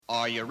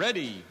Are you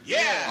ready?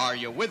 Yeah! Are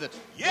you with it?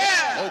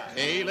 Yeah!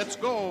 Okay, let's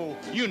go.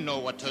 You know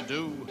what to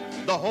do.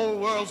 The whole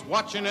world's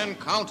watching and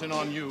counting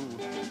on you.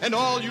 And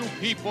all you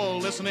people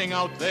listening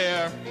out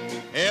there,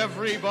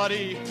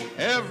 everybody,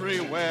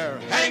 everywhere,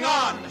 hang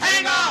on,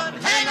 hang on,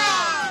 hang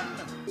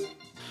on!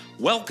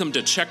 Welcome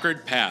to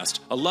Checkered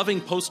Past, a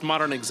loving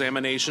postmodern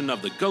examination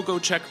of the Go-Go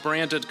Check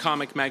branded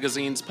comic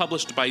magazines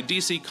published by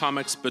DC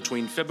Comics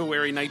between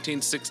February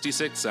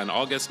 1966 and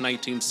August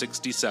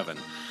 1967.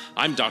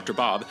 I'm Dr.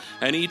 Bob,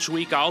 and each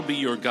week I'll be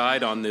your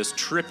guide on this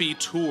trippy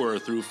tour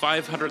through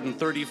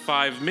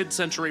 535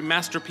 mid-century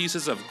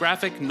masterpieces of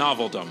graphic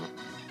noveldom.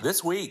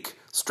 This week,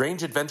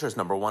 Strange Adventures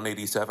number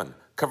 187.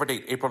 Cover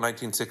date April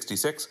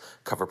 1966.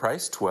 Cover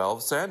price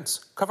 12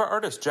 cents. Cover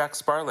artist Jack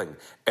Sparling.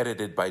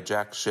 Edited by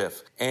Jack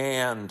Schiff.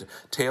 And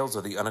Tales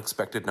of the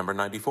Unexpected number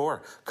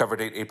 94. Cover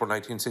date April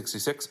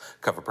 1966.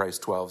 Cover price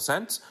 12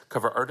 cents.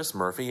 Cover artist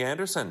Murphy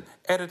Anderson.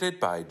 Edited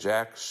by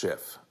Jack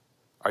Schiff.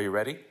 Are you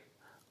ready?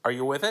 Are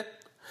you with it?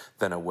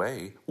 Then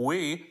away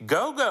we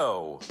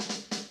go!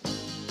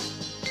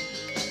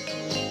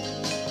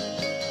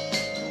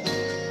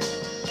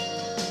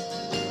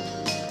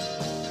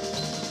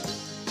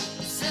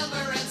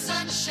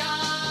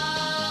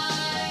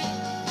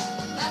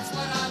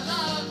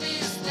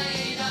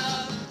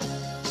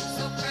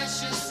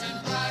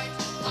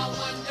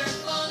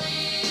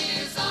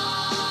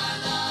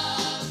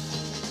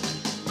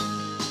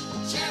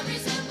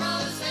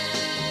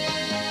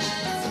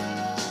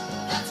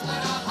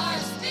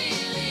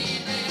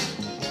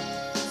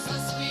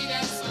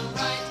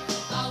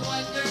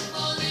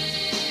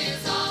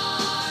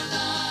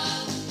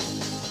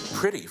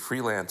 Pretty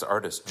freelance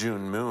artist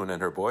June Moon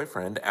and her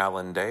boyfriend,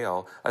 Alan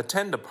Dale,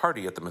 attend a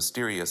party at the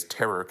mysterious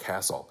Terror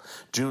Castle.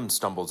 June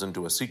stumbles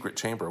into a secret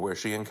chamber where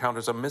she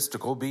encounters a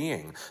mystical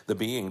being. The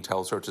being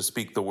tells her to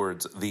speak the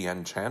words, "The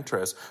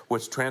Enchantress,"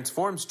 which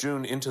transforms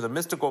June into the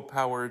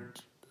mystical-powered,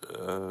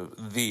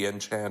 The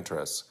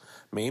Enchantress.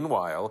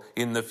 Meanwhile,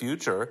 in the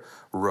future,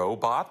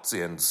 robots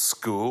in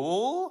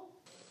school?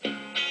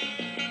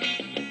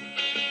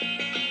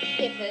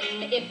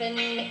 If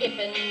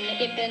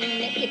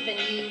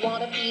you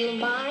want to feel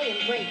my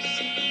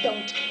embrace,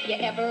 don't you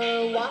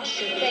ever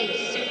wash your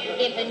face.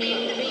 If you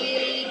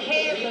really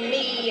care for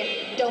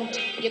me, don't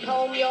you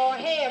comb your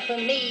hair for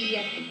me.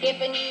 If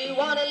you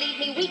want to leave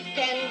me weak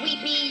and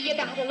weepy, you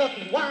gotta look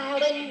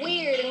wild and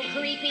weird and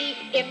creepy.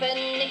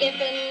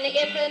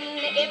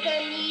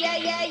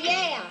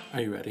 Yeah.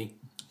 Are you ready?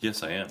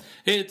 Yes, I am.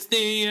 It's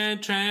the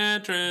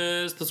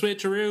Enchantress, the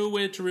switcheroo,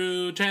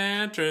 witcheroo,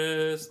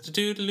 Enchantress,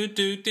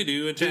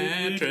 do-do-do-do-do-do,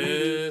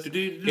 Enchantress.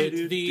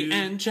 It's the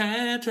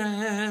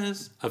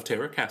Enchantress of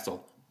Terror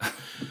Castle.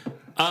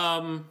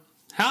 Hi.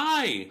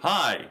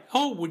 Hi.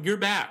 Oh, you're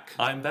back.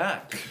 I'm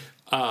back.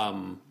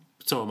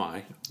 So am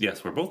I.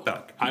 Yes, we're both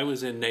back. I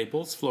was in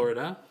Naples,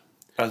 Florida.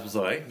 As was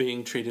I.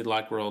 Being treated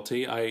like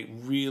royalty. I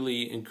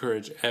really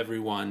encourage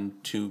everyone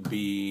to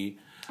be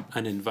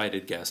an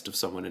invited guest of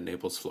someone in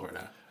Naples,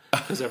 Florida.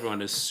 Because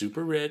everyone is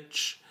super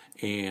rich,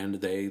 and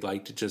they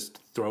like to just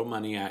throw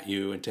money at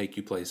you and take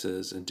you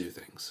places and do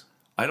things.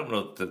 I don't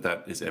know that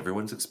that is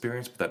everyone's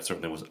experience, but that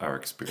certainly was our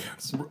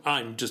experience.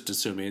 I'm just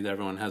assuming that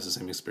everyone has the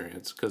same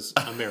experience, because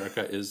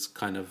America is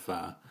kind of,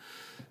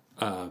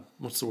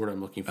 what's the word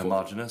I'm looking for?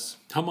 Homogenous?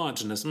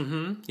 Homogenous,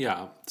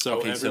 yeah. So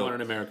Okay, everyone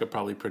in America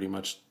probably pretty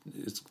much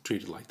is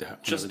treated like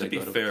that. Just to be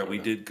fair, we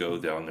did go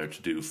down there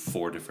to do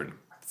four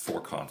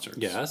concerts.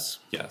 Yes.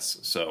 Yes.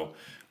 So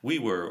we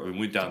were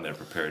down there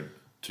prepared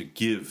to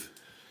give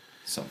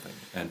something,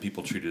 and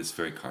people treated us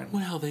very kindly.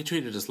 Well, they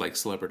treated us like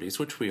celebrities,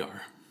 which we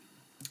are.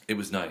 It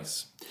was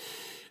nice.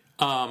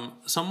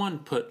 Someone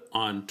put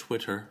on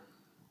Twitter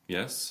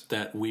Yes?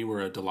 that we were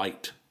a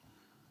delight.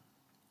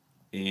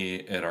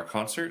 At our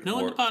concert? No,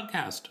 in the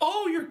podcast.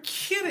 Oh, you're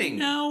kidding!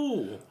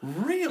 No.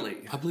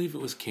 Really? I believe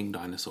it was King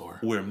Dinosaur.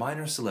 We're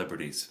minor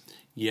celebrities.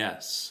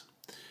 Yes.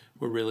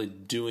 We're really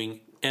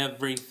doing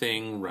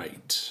everything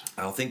right.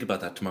 I'll think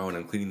about that tomorrow when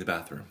I'm cleaning the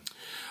bathroom.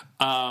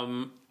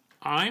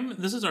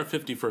 This is our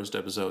 51st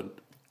episode.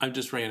 I'm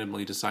just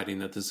randomly deciding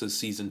that this is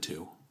season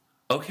 2.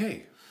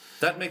 Okay.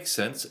 That makes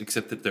sense,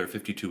 except that there are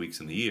 52 weeks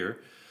in the year.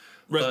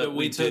 Right, but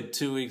we took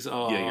 2 weeks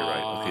off. Yeah, you're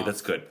right. Okay,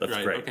 that's good. That's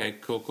right, great. Okay,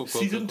 cool.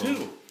 Season cool.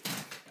 2.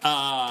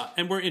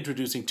 And we're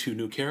introducing 2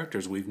 new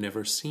characters we've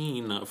never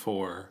seen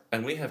for...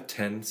 And we have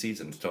 10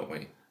 seasons, don't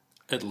we?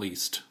 At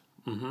least.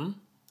 Mm-hmm.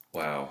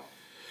 Wow.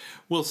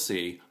 We'll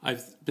see.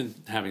 I've been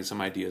having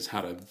some ideas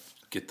how to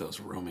get those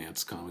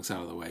romance comics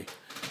out of the way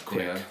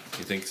quick. Yeah,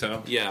 you think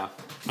so? Yeah.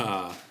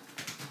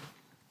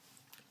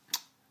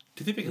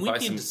 Do you think we can We buy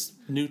need some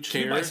new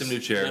chairs, buy some new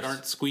chairs that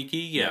aren't squeaky?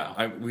 Yeah.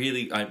 I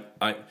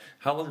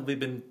how long have we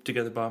been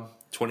together, Bob?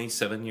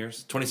 27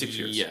 years? 26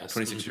 years. Yes.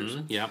 26 years.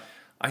 Yeah.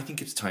 I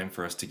think it's time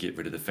for us to get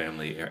rid of the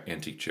family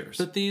antique chairs.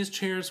 But these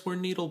chairs were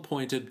needle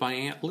pointed by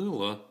Aunt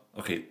Lula.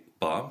 Okay,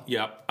 Bob.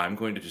 Yep. I'm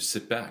going to just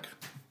sit back.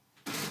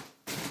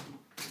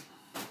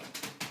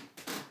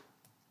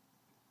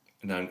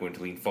 And now I'm going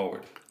to lean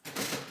forward.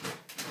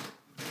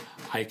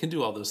 I can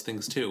do all those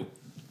things too.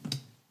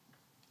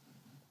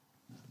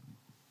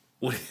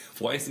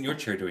 Why isn't your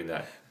chair doing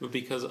that?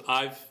 Because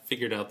I've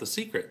figured out the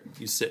secret.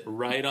 You sit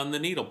right on the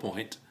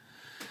needlepoint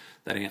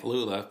that Aunt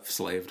Lula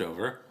slaved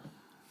over.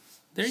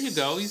 There you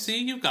go. You see,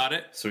 you got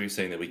it. So you're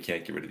saying that we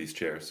can't get rid of these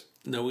chairs?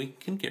 No, we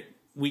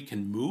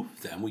can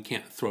move them. We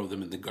can't throw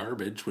them in the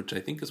garbage, which I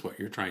think is what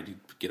you're trying to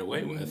get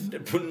away with.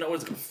 No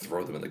one's going to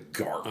throw them in the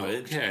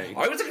garbage. Okay.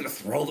 I wasn't going to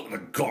throw them in the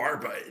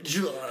garbage.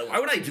 Why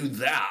would I do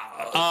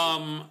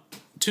that?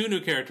 2 new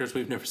characters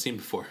we've never seen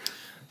before.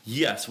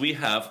 Yes, we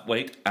have,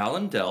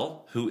 Alan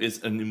Dell, who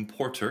is an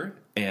importer,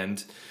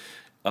 and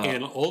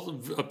Also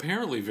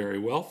apparently very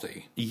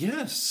wealthy.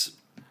 yes,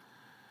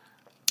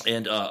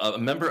 and a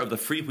member of the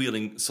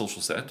freewheeling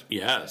social set,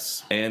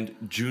 Yes. and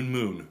June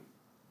Moon.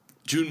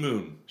 June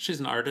Moon. She's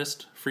an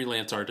artist,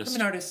 freelance artist.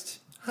 I'm an artist.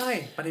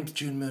 Hi, my name's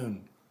June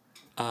Moon.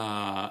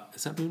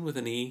 Is that Moon with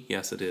an E?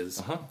 Yes, it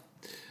is.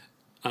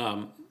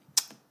 Uh-huh.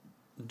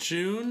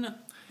 June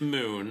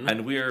Moon.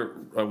 And we're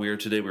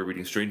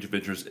reading Strange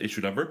Adventures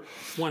issue number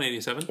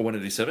 187.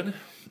 187,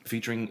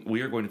 featuring,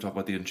 we are going to talk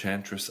about the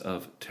Enchantress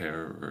of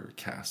Terror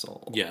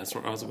Castle. Yes,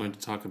 we're also going to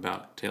talk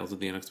about Tales of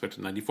the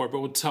Unexpected 94, but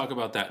we'll talk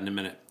about that in a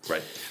minute.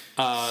 Right.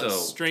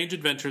 Strange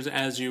Adventures,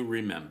 as you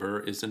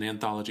remember, is an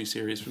anthology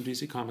series from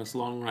DC Comics,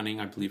 long-running.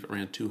 I believe it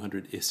ran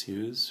 200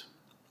 issues.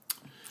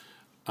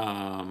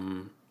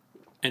 And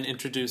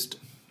introduced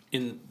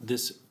in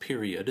this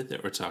period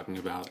that we're talking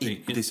about.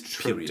 They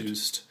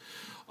introduced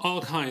all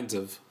kinds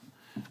of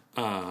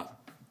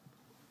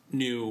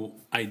new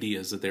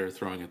ideas that they were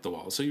throwing at the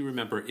wall. So you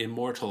remember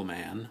Immortal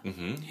Man.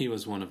 Mm-hmm. He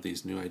was one of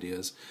these new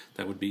ideas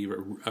that would be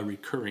a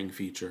recurring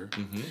feature.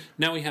 Mm-hmm.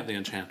 Now we have the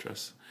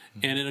Enchantress.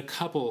 Mm-hmm. And in a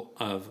couple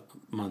of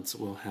months,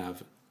 we'll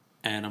have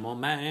Animal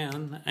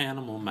Man.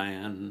 Animal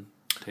Man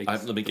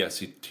let me guess,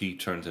 he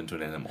turns into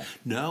an animal.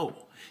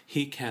 No,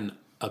 he can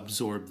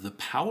absorb the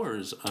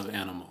powers of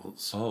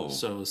animals. Oh.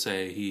 So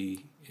say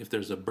if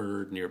there's a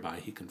bird nearby,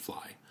 he can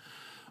fly.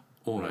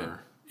 Or right.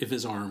 If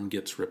his arm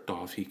gets ripped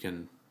off, he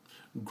can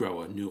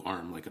grow a new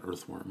arm like an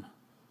earthworm.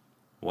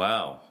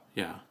 Wow.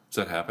 Yeah. Does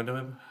that happen to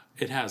him?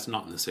 It has,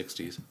 not in the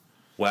 60s.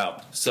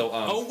 Wow. So,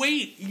 oh,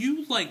 wait.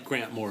 You like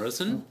Grant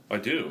Morrison. I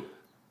do.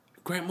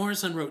 Grant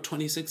Morrison wrote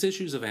 26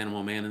 issues of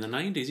Animal Man in the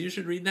 90s. You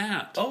should read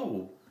that.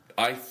 Oh,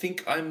 I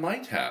think I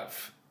might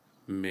have.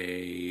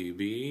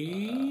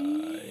 Maybe.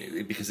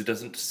 Because it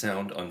doesn't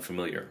sound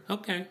unfamiliar.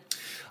 Okay.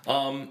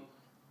 And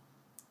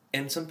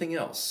something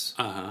else.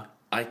 Uh-huh.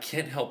 I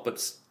cannot help but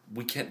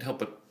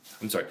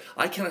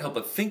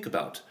think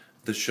about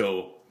the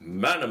show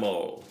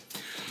Manimal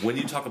when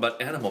you talk about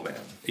Animal Man.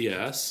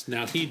 Yes.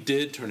 Now, he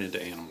did turn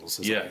into animals,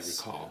 as I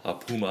recall. A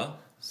puma.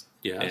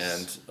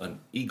 Yes. And an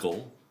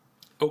eagle.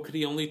 Oh, could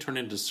he only turn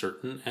into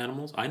certain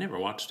animals? I never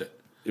watched it.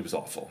 It was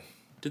awful.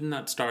 Didn't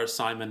that star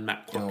Simon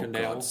McCorkindale?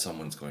 Oh, God,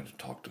 someone's going to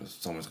talk to us.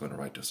 Someone's going to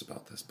write to us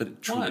about this. But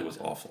it truly was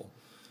awful.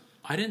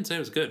 I didn't say it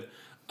was good.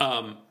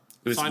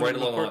 It was Simon right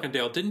along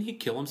McCorkindale, didn't he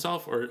kill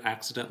himself or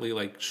accidentally,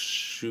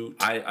 shoot?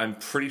 I'm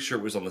pretty sure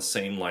it was on the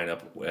same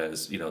lineup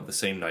as, the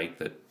same night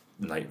that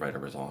Knight Rider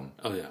was on.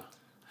 Oh, yeah.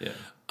 Yeah.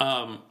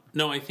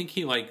 No, I think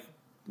he,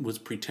 was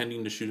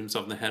pretending to shoot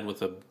himself in the head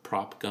with a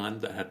prop gun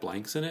that had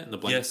blanks in it, and the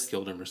blanks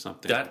killed him or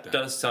something like that.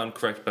 Does sound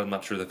correct, but I'm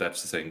not sure that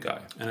that's the same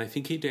guy. And I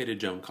think he dated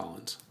Joan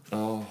Collins.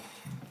 Oh.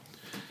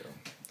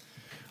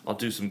 I'll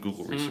do some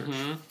Google research.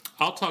 Mm-hmm.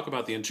 I'll talk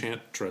about the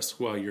Enchantress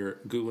while you're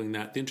Googling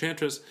that. The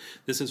Enchantress,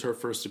 this is her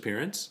first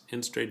appearance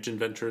in Strange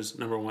Adventures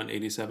number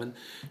 187.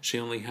 She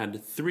only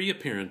had 3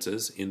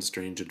 appearances in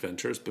Strange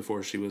Adventures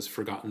before she was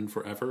forgotten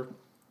forever.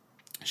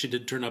 She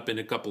did turn up in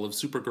a couple of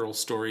Supergirl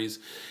stories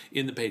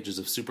in the pages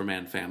of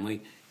Superman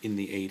Family in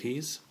the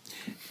 80s.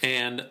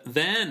 And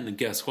then,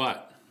 guess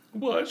what?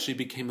 What? She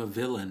became a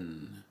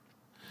villain.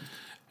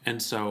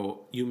 And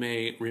so you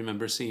may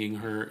remember seeing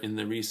her in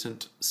the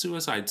recent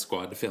Suicide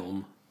Squad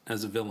film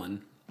as a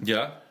villain.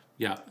 Yeah?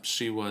 Yeah,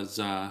 she was,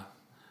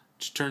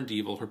 she turned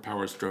evil. Her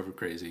powers drove her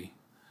crazy.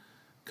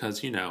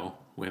 Because,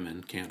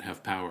 women can't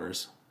have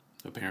powers,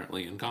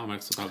 apparently, in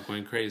comics without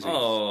going crazy.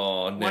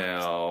 Oh,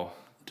 now.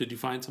 Did you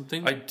find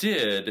something? I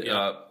did.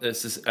 Yeah.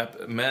 This is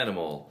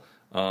Manimal.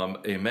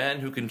 A man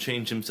who can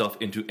change himself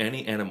into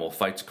any animal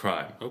fights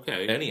crime.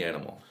 Okay. Any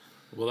animal.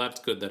 Well, that's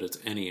good that it's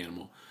any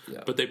animal.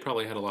 Yeah. But they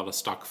probably had a lot of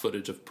stock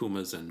footage of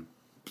pumas and,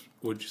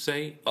 would you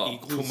say,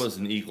 eagles? Pumas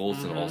and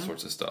eagles and all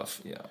sorts of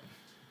stuff, yeah.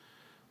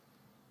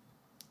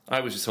 I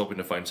was just hoping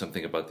to find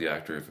something about the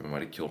actor if he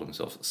might have killed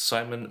himself.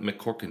 Simon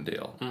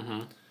McCorkindale.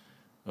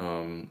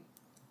 Mm-hmm.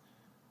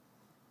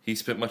 He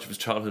spent much of his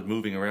childhood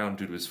moving around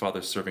due to his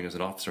father serving as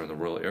an officer in the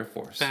Royal Air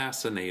Force.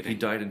 Fascinating. He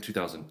died in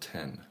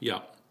 2010.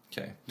 Yeah.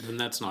 Okay. And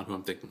that's not who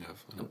I'm thinking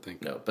of, I don't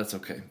think. No, that's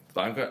okay.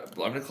 But I'm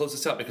going to close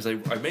this out because I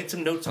made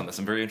some notes on this.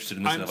 I'm very interested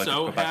in this. I'm and I'd like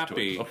so to come back to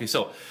happy. it. Okay,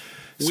 so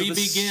we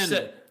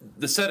begin.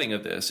 The setting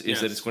of this is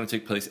Yes. that it's going to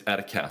take place at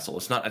a castle.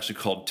 It's not actually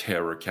called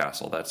Terror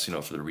Castle. That's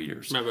for the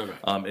readers. Right.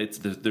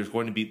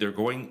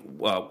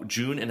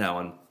 June and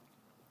Alan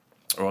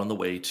are on the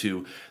way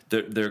to.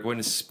 They're going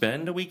to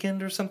spend a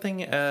weekend or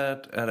something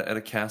at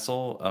a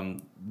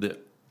castle.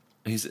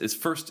 his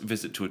first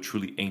visit to a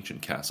truly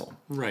ancient castle.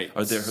 Right.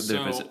 Or their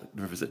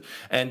visit.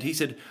 And he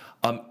said,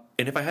 and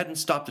if I hadn't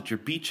stopped at your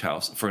beach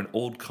house for an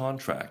old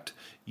contract,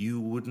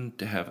 you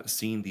wouldn't have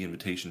seen the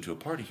invitation to a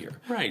party here.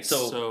 Right.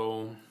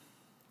 So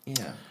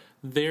yeah.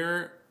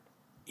 they're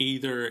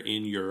either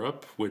in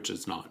Europe, which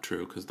is not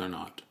true because they're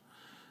not.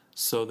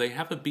 So they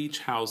have a beach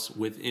house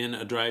within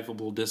a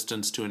drivable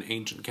distance to an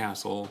ancient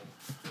castle.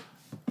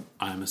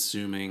 I'm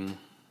assuming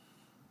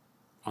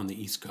on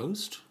the East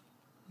Coast,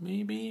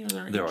 maybe?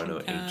 There are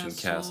no ancient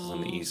castles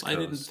on the East Coast. I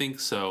didn't think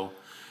so.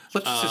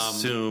 Let's just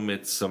assume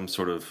it's some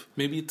sort of...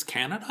 Maybe it's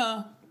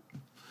Canada?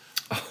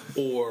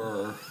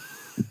 Or...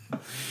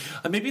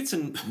 maybe it's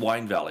in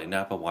Wine Valley,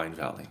 Napa Wine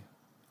Valley.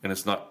 And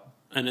it's not...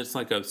 And it's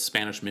like a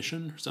Spanish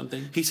mission or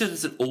something? He says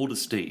it's an old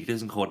estate. He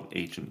doesn't call it an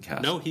ancient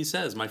castle. No, he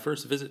says, my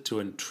first visit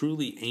to a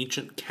truly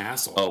ancient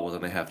castle. Oh, well,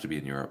 then they have to be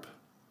in Europe.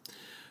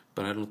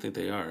 But I don't think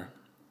they are.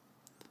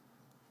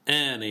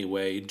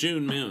 Anyway,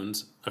 June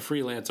Moons, a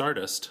freelance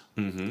artist.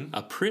 Mm-hmm.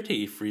 A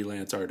pretty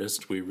freelance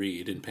artist, we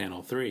read in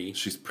panel 3.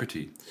 She's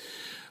pretty.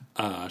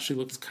 She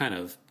looks kind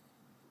of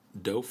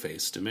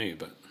dough-faced to me,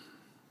 but...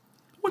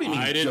 What do you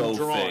mean I didn't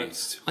draw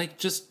dough-faced?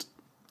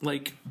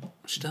 Like,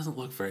 she doesn't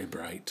look very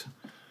bright.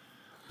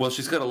 Well,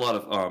 she's got a lot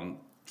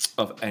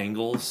of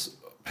angles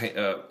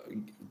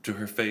to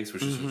her face,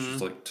 which is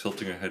she's like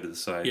tilting her head to the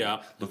side,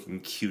 looking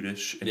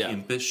cutish and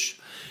impish.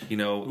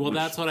 Well,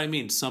 that's what I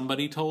mean.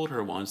 Somebody told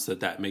her once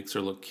that makes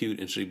her look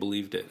cute, and she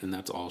believed it, and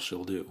that's all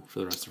she'll do for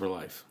the rest of her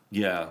life.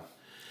 Yeah.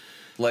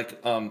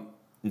 Like, no,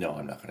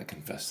 I'm not going to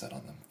confess that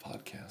on the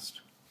podcast.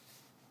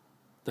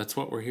 That's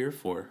what we're here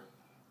for.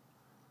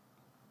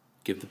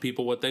 Give the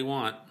people what they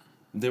want.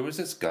 There was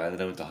this guy that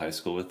I went to high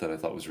school with that I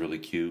thought was really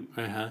cute.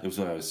 Uh-huh. It was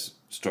when I was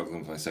struggling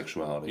with my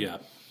sexuality. Yeah.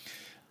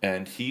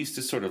 And he used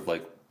to sort of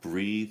like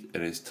breathe,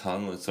 and his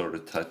tongue would sort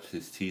of touch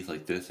his teeth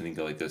like this, and he'd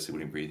go like this. He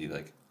wouldn't breathe. He'd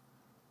like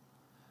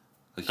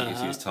you can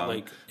see his tongue.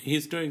 Like,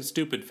 he's doing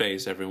stupid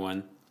face,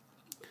 everyone.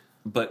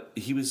 But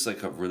he was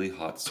like a really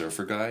hot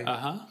surfer guy.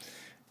 Uh-huh.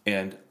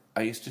 And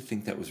I used to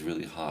think that was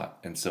really hot.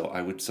 And so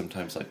I would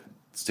sometimes like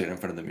stand in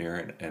front of the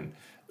mirror and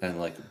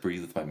like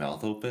breathe with my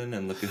mouth open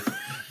and look at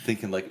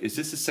thinking like, is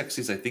this as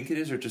sexy as I think it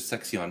is or just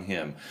sexy on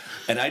him?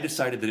 And I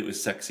decided that it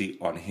was sexy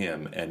on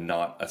him and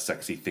not a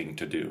sexy thing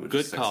to do.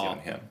 Good sexy call. on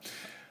him.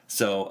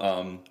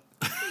 So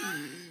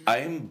I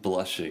am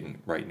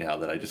blushing right now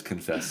that I just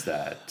confessed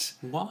that.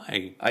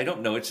 Why? I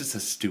don't know. It's just a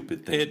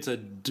stupid thing. It's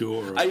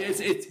adorable.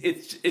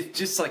 It's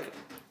just like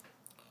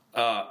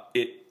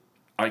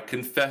I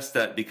confess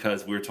that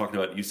because we were talking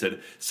about, you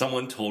said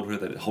someone told her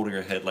that holding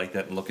her head like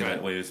that and looking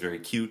that way was very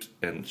cute,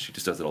 and she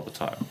just does it all the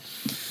time.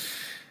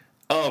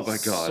 Oh my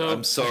God, So-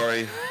 I'm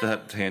sorry.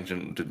 That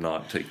tangent did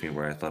not take me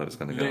where I thought it was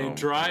going to go. They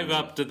drive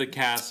up to the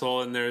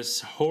castle, and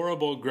there's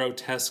horrible,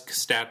 grotesque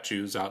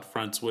statues out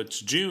front,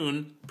 which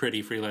June,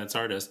 pretty freelance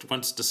artist,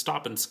 wants to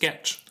stop and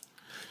sketch.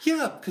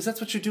 Yeah, because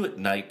that's what you do at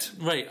night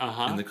Right,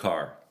 in the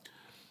car.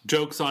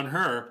 Joke's on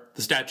her.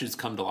 The statues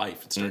come to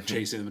life and start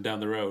chasing them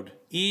down the road.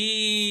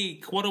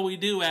 Eek! What do we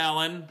do,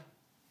 Alan?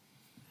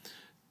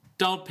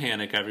 Don't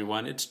panic,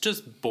 everyone. It's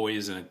just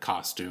boys in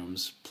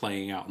costumes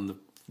playing out in the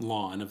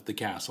lawn of the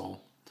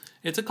castle.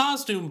 It's a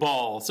costume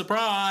ball.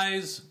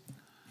 Surprise!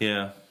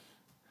 Yeah.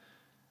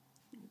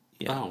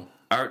 Oh.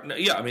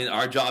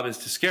 Our job is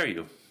to scare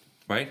you,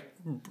 right?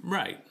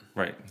 Right.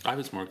 Right. I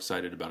was more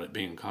excited about it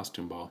being a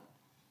costume ball.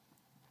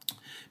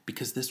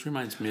 Because this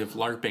reminds me of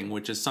LARPing,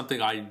 which is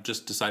something I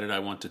just decided I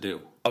want to do.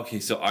 Okay,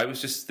 so I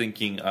was just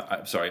thinking,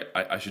 I'm sorry,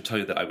 I should tell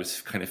you that I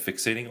was kind of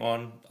fixating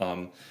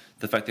on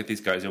the fact that these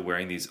guys are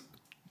wearing these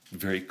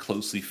very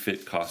closely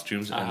fit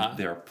costumes, and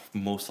they're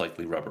most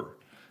likely rubber,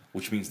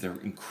 which means they're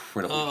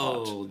incredibly hot.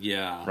 Oh,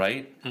 yeah.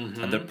 Right?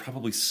 Mm-hmm. And they're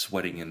probably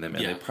sweating in them,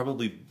 and Yeah. they're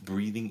probably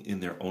breathing in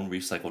their own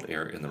recycled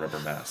air in the rubber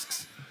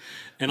masks.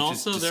 And Which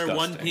also, is they're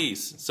one disgusting.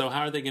 piece. So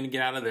how are they going to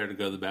get out of there to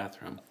go to the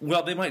bathroom?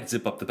 Well, they might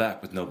zip up the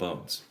back with no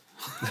bones.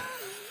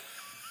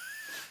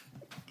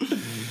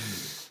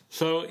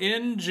 So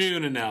in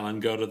June and Alan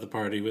go to the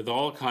party with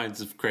all kinds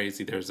of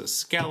crazy. There's a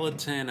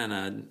skeleton and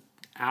an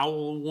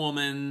owl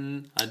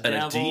woman, a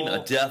devil,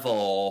 A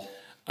devil,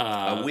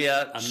 a witch,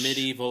 a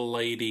medieval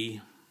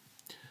lady.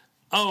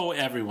 Oh,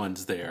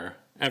 everyone's there.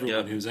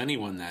 Everyone Yep. who's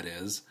anyone, that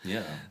is.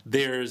 Yeah.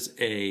 There's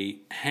a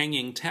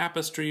hanging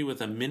tapestry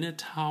with a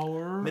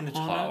minotaur.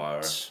 On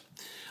it.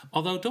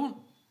 Although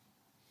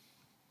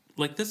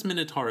this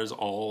minotaur is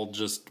all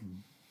just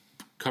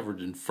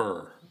covered in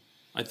fur.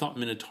 I thought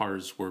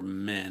minotaurs were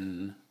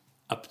men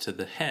up to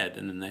the head,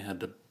 and then they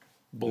had a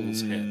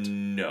bull's head.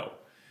 No.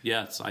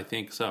 Yes, I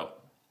think so.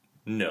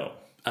 No.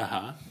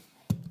 Uh-huh.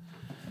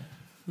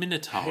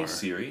 Minotaur. Hey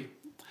Siri,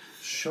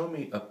 show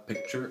me a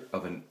picture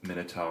of a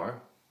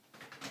minotaur.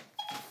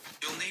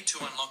 You'll need to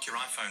unlock your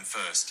iPhone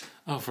first.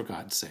 Oh, for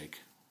God's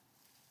sake.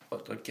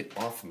 But get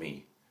off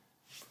me.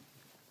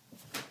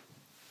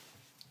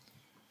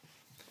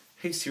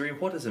 Hey Siri,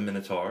 what is a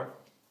minotaur?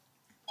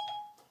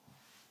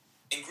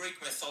 In Greek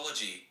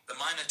mythology, the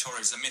Minotaur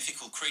is a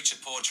mythical creature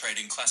portrayed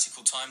in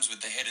classical times with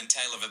the head and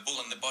tail of a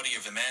bull and the body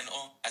of a man,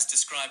 or, as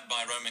described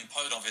by Roman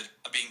poet Ovid,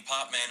 being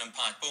part man and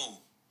part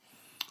bull.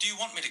 Do you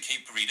want me to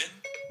keep reading?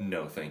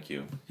 No, thank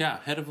you. Yeah,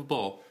 head of a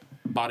bull,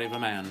 body of a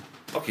man.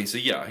 Okay, so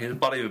yeah, he had the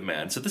body of a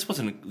man. So this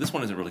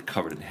one isn't really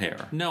covered in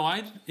hair. No,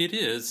 it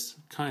is,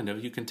 kind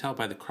of. You can tell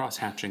by the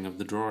cross-hatching of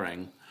the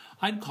drawing.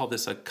 I'd call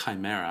this a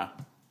chimera.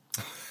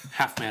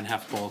 Half man,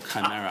 half bull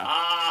chimera.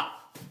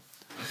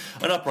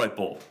 An upright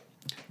bull.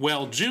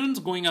 Well, June's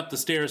going up the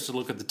stairs to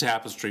look at the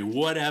tapestry,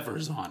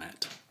 whatever's on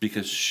it.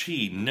 Because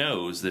she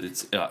knows that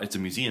it's a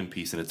museum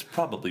piece and it's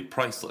probably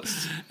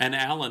priceless. And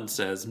Alan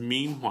says,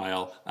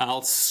 meanwhile,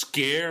 I'll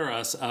scare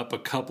us up a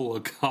couple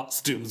of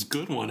costumes.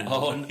 Good one,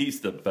 Alan. Oh,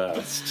 he's the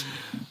best.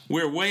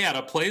 We're way out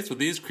of place with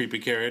these creepy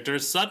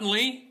characters.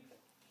 Suddenly,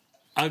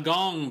 a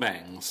gong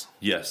bangs.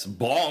 Yes,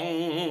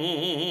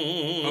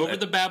 bong! Over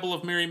the babble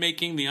of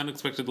merrymaking, the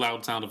unexpected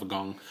loud sound of a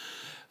gong,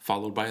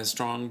 followed by a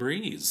strong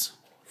breeze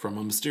from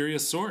a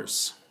mysterious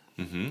source.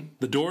 Mm-hmm.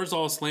 The doors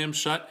all slam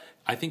shut.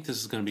 I think this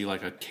is going to be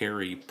like a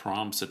Carrie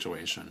prom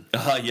situation.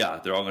 Yeah,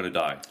 they're all going to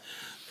die.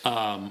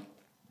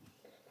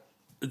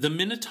 The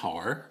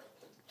Minotaur.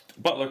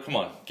 Butler, come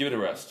on, give it a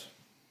rest.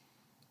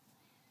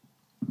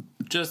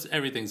 Just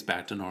everything's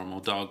back to normal.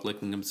 Dog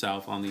licking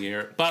himself on the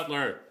air.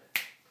 Butler,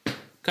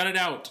 cut it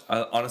out.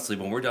 Honestly,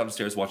 when we're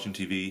downstairs watching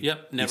TV...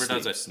 Yep, never he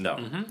does sleeps. it. No,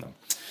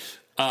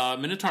 no.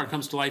 Minotaur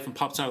comes to life and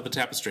pops out of the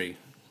tapestry.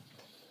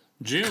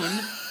 June...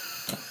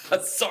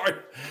 Sorry.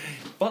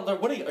 Butler,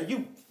 what are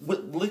you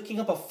licking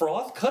up a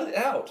froth? Cut it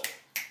out.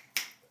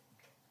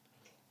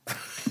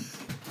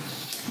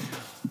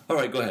 All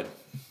right, go ahead.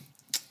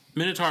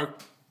 Minotaur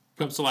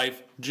comes to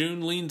life.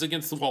 June leans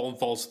against the wall and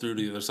falls through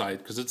to the other side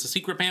because it's a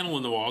secret panel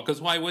in the wall,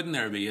 because why wouldn't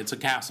there be? It's a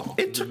castle.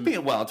 It took me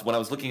a while when I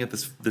was looking at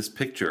this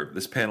picture,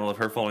 this panel of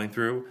her falling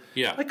through.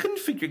 Yeah. I couldn't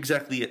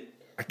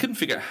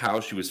figure out how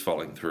she was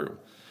falling through.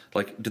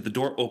 Like, did the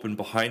door open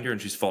behind her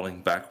and she's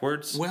falling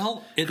backwards?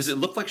 Well, because it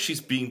looked like she's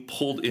being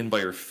pulled in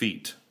by her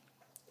feet.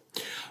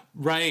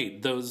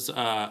 Right. Those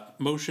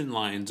motion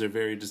lines are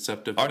very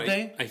deceptive. Aren't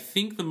they? I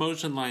think the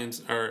motion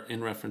lines are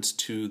in reference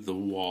to the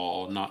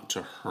wall, not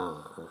to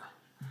her.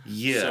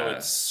 Yeah. So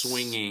it's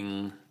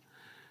swinging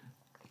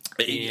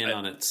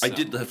on itself. I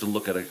did have to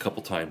look at it a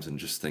couple times and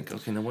just think,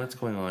 okay, now what's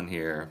going on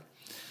here?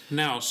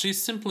 Now, she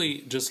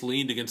simply just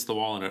leaned against the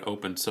wall and it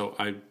opened, so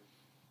I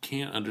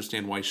can't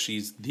understand why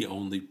she's the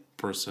only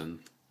person,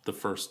 the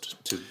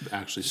first to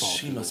actually fall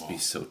through the wall. She must be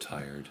so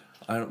tired.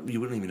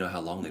 You wouldn't even know how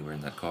long they were in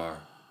that car.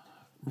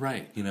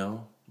 Right. You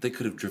know? They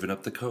could have driven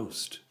up the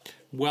coast.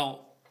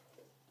 Well,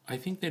 I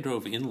think they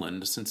drove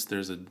inland since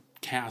there's a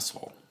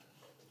castle.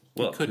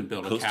 Well, you couldn't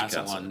build a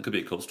castle on... It could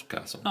be a coastal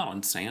castle. Not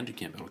on sand. You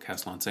can't build a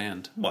castle on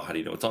sand. Well, how do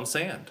you know it's on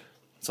sand?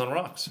 It's on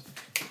rocks.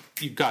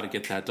 You've got to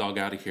get that dog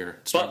out of here.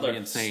 It's driving me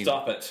insane.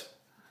 Stop it.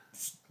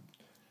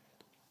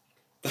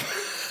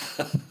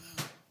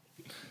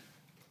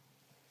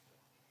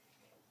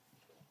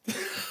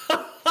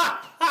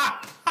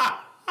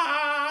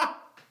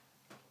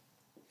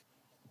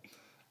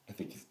 I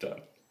think he's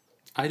done.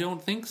 I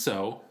don't think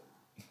so.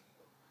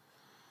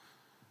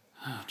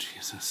 Oh,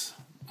 Jesus.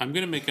 I'm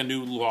going to make a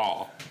new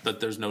law that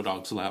there's no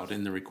dogs allowed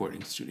in the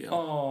recording studio.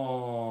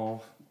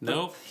 Oh.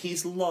 Nope.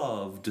 He's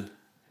loved.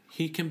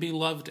 He can be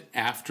loved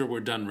after we're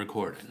done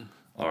recording.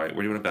 All right,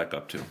 where do you want to back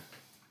up to?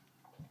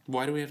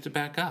 Why do we have to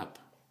back up?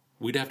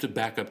 We'd have to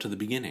back up to the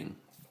beginning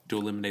to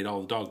eliminate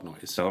all the dog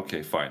noise.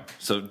 Okay, fine.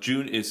 So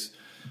June!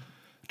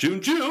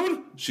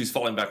 She's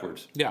falling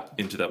backwards. Yeah.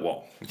 Into that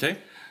wall. Okay?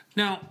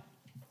 Now,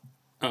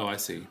 oh, I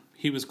see.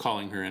 He was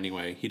calling her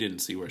anyway. He didn't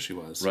see where she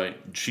was. Right.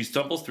 She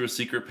stumbles through a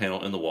secret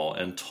panel in the wall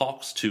and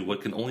talks to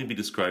what can only be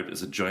described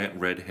as a giant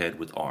red head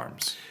with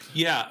arms.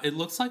 Yeah, it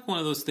looks like one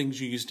of those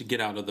things you used to get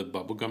out of the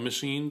bubblegum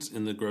machines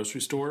in the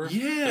grocery store.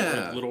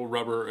 Yeah. Like little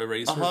rubber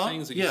eraser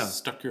things that you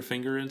stuck your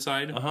finger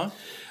inside. Uh-huh.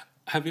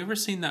 Have you ever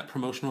seen that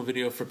promotional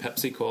video for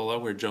Pepsi Cola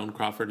where Joan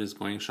Crawford is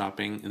going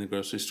shopping in the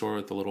grocery store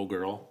with the little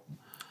girl?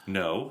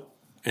 No.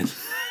 And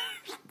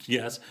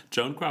yes,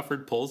 Joan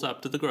Crawford pulls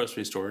up to the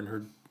grocery store in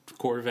her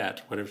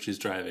Corvette, whatever she's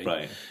driving.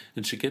 Right.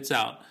 And she gets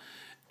out,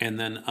 and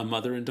then a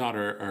mother and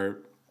daughter are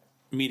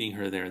meeting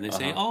her there, and they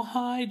say, "Oh,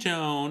 hi,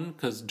 Joan,"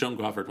 because Joan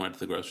Crawford went to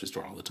the grocery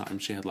store all the time.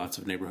 She had lots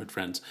of neighborhood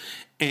friends.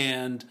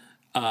 And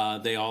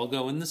they all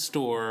go in the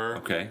store.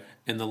 Okay.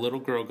 And the little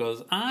girl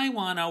goes, "I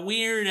want a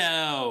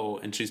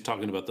weirdo." And she's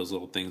talking about those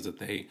little things that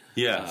they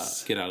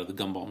get out of the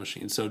gumball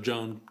machine. So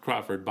Joan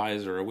Crawford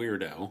buys her a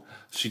weirdo.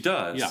 She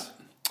does. Yeah.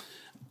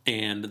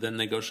 And then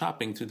they go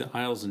shopping through the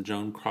aisles, and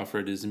Joan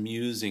Crawford is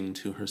musing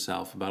to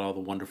herself about all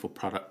the wonderful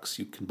products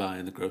you can buy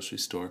in the grocery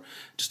store.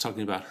 Just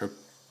talking about her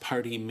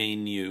party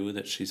menu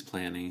that she's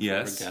planning for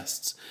her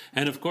guests.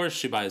 And of course,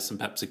 she buys some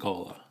Pepsi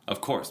Cola. Of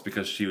course,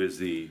 because she was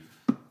the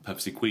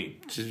Pepsi queen.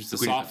 She was the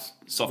queen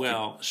soft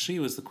well, she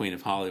was the queen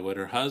of Hollywood.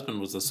 Her husband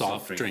was the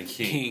soft drink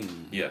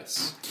king.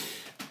 Yes.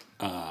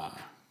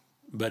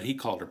 But he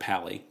called her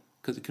Pally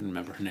because he couldn't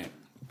remember her name.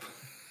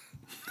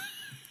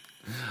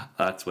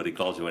 That's what he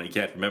calls you when he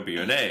can't remember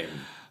your name.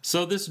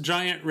 So this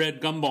giant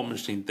red gumball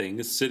machine thing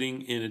is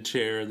sitting in a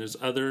chair. There's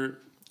other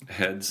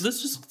Heads.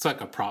 This just looks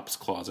like a props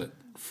closet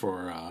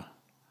for a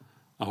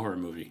horror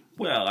movie.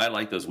 Well, I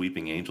like those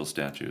weeping angel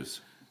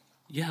statues.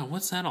 Yeah,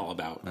 what's that all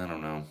about? I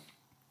don't know.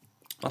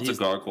 Lots of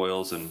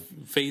gargoyles and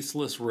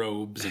Faceless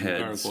robes and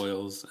Heads.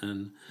 gargoyles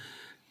and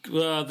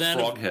then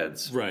frog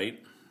heads. Right.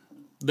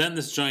 Then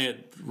this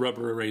giant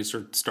rubber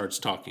eraser starts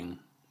talking.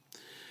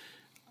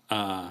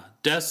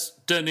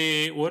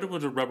 Destiny. What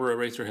would a rubber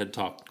eraser head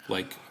talk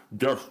like?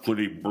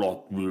 Destiny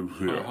brought me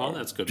here. Oh,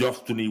 that's good.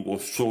 Destiny will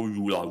show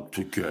you out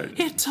again.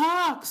 It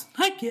talks.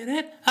 I get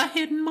it. A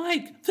hidden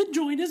mic. The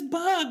joint is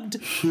bugged.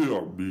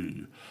 Hear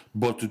me,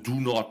 but do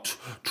not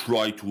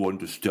try to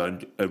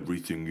understand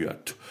everything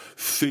yet.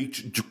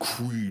 Fate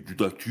decreed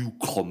that you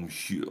come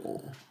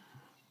here.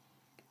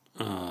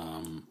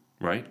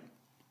 Right?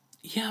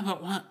 Yeah,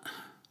 but what?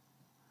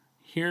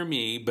 Hear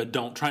me, but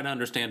don't try to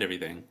understand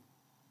everything.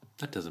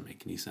 That doesn't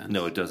make any sense.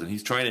 No, it doesn't.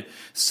 He's trying to.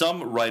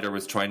 Some writer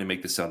was trying to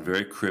make this sound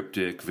very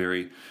cryptic,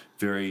 very,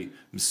 very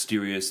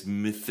mysterious,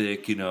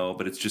 mythic,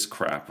 but it's just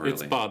crap, really.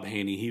 It's Bob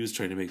Haney. He was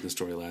trying to make the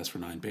story last for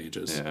 9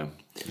 pages. Yeah.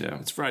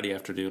 It's Friday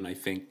afternoon, I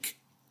think.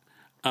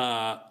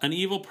 An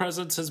evil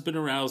presence has been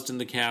aroused in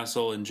the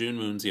castle, and June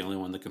Moon's the only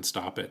one that can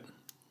stop it.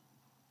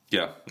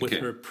 Yeah. With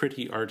Okay. her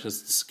pretty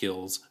artist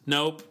skills.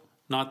 Nope,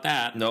 not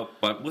that. Nope.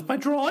 But with my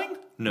drawing?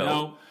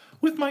 No.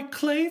 With my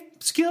clay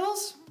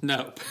skills?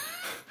 Nope.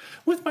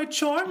 With my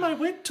charm, my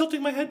wit,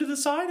 tilting my head to the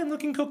side and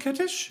looking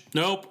coquettish?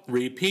 Nope.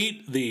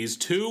 Repeat these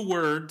 2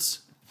 words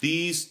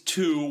These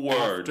 2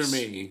 words. after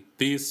me.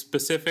 These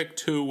specific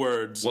 2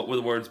 words. What were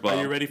the words, Bob?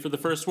 Are you ready for the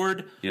first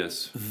word?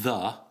 Yes.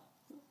 The.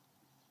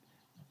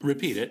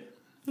 Repeat it.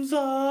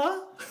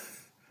 The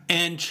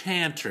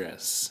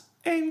Enchantress.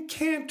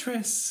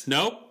 Enchantress.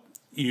 Nope.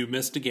 You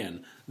missed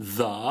again.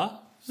 The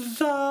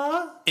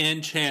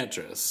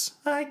Enchantress.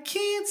 I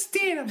can't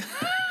stand him.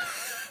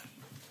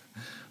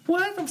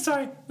 What? I'm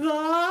sorry.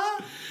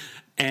 The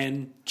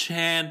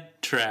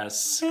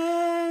Enchantress.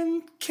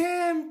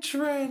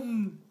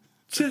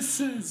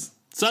 Encantrin.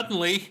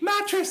 Suddenly,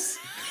 Mattress.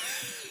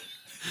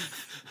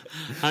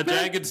 a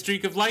jagged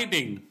streak of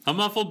lightning. A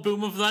muffled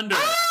boom of thunder.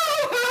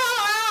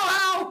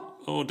 Ow!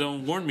 Oh,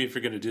 don't warn me if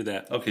you're going to do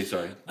that. Okay,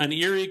 sorry. An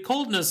eerie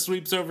coldness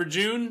sweeps over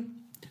June.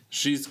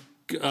 She's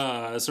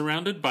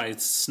surrounded by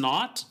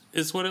snot,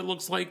 is what it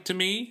looks like to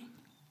me.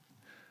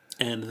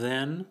 And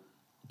then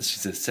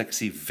She's a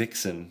sexy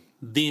vixen.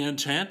 the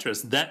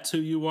Enchantress. That's who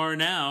you are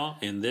now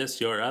in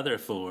this your other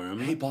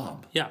form. Hey,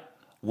 Bob. Yeah.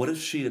 What if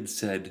she had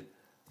said,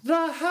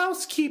 the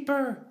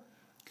housekeeper?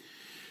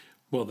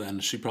 Well, then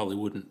she probably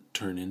wouldn't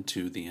turn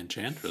into the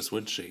Enchantress,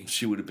 would she?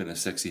 She would have been a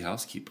sexy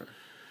housekeeper.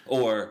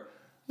 Or,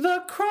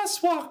 the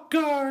crosswalk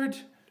guard.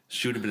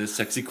 She would have been a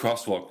sexy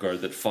crosswalk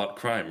guard that fought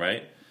crime,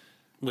 right?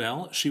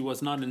 Well, she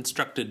was not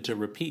instructed to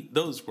repeat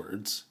those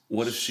words.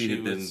 What if she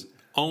had been... was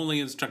only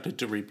instructed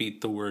to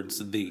repeat the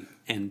words the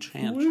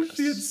Enchantress. What if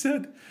she had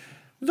said,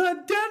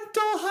 the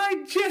dental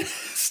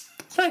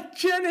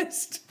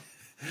hygienist?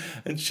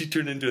 And she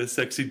turned into a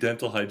sexy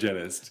dental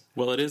hygienist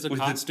Well, it is a With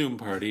the- costume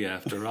party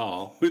after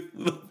all. with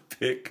the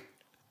pick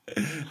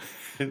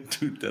and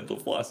 2 dental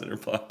floss in her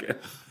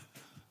pocket.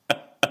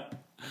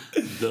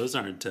 Those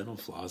aren't dental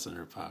floss in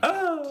her pocket.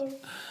 Oh,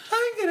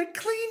 I'm going to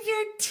clean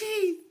your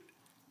teeth.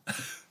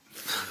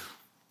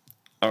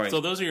 All right.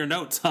 So those are your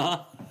notes,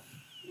 huh?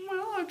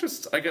 Well,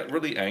 I got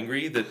really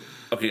angry that.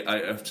 Okay,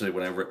 I have to say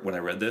when I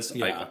read this,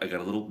 Yeah. I got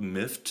a little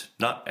miffed,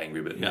 not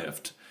angry, but Yeah.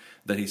 miffed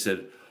that he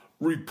said,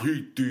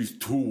 "Repeat these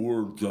 2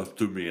 words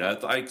after me."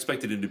 And I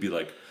expected him to be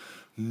like,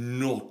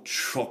 "No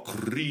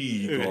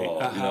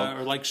chakriga,"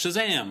 Or like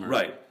Shazam. Or,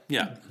 right?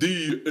 Yeah.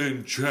 The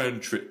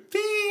Enchantress.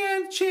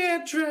 The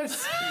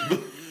Enchantress.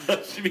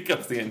 She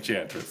becomes the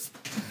Enchantress.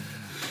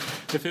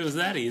 If it was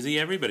that easy,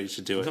 everybody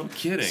should do it. No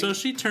kidding. So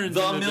she turns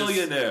the into this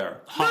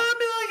millionaire. hot-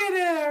 The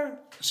millionaire.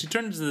 She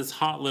turns into this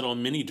hot little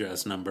mini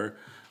dress number.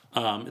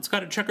 It's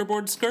got a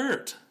checkerboard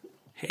skirt.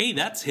 Hey,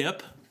 that's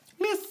hip.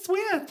 Miss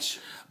Switch.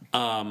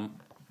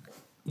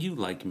 You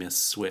like Miss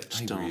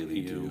Switch, I don't really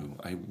you? do.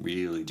 I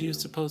really do. Do you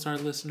suppose our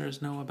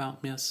listeners know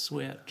about Miss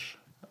Switch?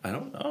 I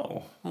don't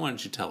know. Why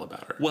don't you tell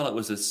about her? Well, it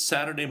was a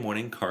Saturday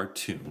morning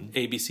cartoon,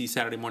 ABC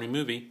Saturday Morning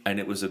Movie. and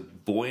it was a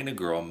boy and a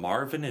girl,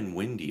 Marvin and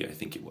Wendy, I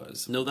think it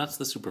was. No, that's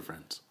the Super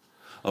Friends.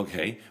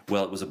 Okay,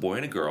 well, it was a boy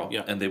and a girl,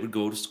 Yeah. and they would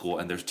go to school,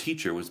 and their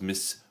teacher was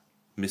Miss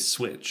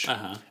Switch,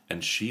 Uh-huh.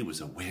 and she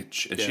was a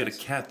witch, and she had a Yes.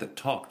 cat that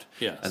talked,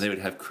 Yes. and they would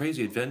have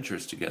crazy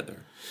adventures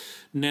together.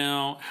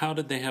 Now, how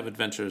did they have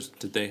adventures?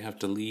 Did they have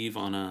to leave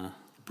on a...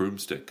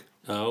 Broomstick.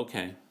 Oh,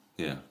 okay.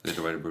 Yeah, they had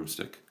to ride a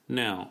broomstick.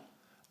 Now,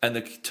 And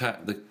the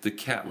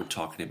cat would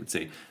talk, and it would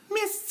say,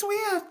 Miss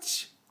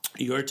Switch,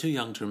 you're too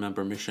young to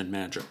remember Mission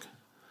Magic.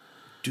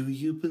 do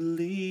you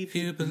believe If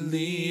you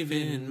believe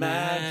in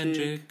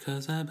magic,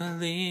 'cause I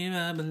believe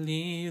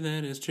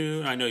that it's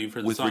true. I know you've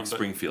heard the With song, Rick but-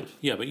 Springfield.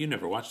 Yeah, but you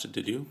never watched it,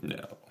 did you?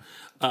 No.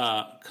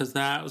 Because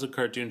that was a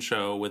cartoon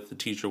show with the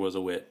teacher was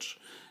a witch.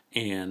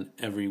 And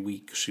every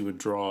week she would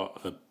draw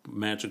a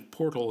magic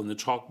portal in the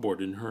chalkboard,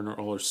 and her and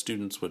all her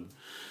students would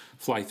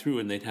fly through,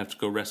 and they'd have to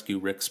go rescue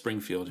Rick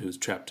Springfield, who's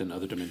trapped in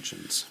other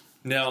dimensions.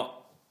 Now,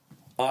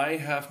 I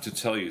have to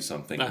tell you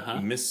something.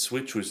 Uh-huh. Miss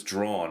Switch was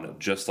drawn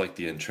just like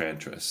the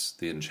Enchantress.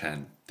 Did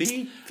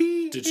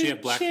she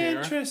have black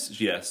hair?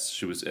 Yes,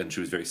 she was, and she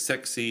was very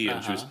sexy,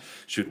 and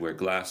she would wear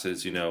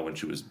glasses. When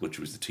she was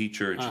the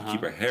teacher, and she'd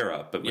keep her hair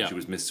up. But when she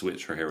was Miss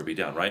Switch, her hair would be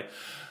down, right?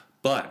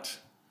 But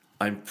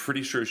I'm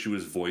pretty sure she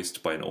was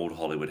voiced by an old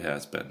Hollywood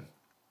has-been.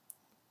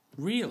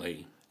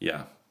 Really?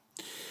 Yeah.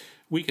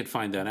 We could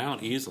find that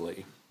out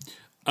easily.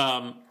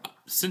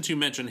 Since you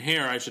mentioned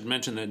hair, I should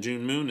mention that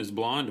June Moon is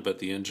blonde, but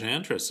the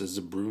Enchantress is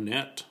a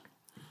brunette.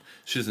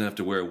 She doesn't have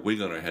to wear a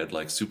wig on her head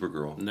like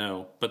Supergirl.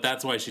 No, but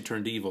that's why she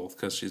turned evil,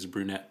 because she's a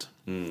brunette.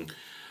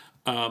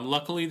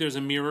 Luckily, there's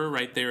a mirror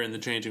right there in the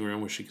changing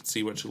room where she can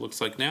see what she looks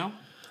like now.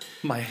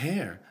 My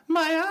hair,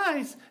 my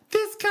eyes,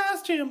 this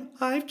costume,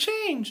 I've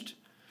changed.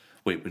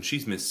 Wait, when she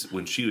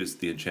was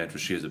the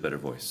Enchantress, she has a better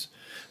voice.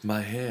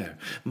 My hair,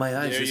 my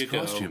eyes, this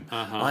costume.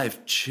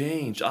 I've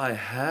changed. I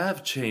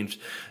have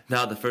changed.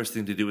 Now the first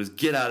thing to do is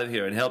get out of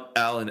here and help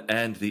Alan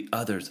and the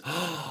others.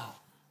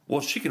 Well,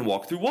 she can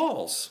walk through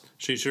walls.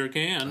 She sure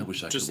can. I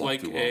wish I Just could walk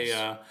like through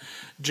walls.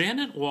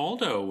 Janet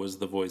Waldo was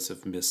the voice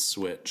of Miss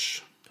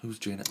Switch. Who's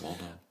Janet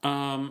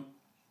Waldo?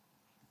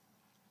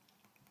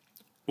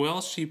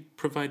 Well, she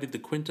provided the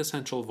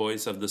quintessential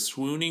voice of the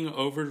swooning,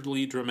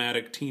 overly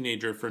dramatic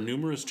teenager for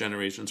numerous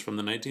generations, from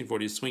the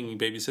 1940s swinging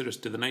babysitters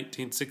to the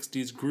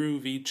 1960s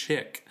groovy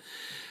chick.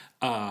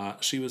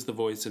 She was the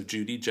voice of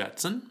Judy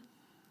Jetson.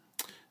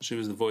 She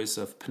was the voice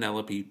of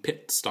Penelope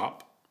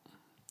Pitstop.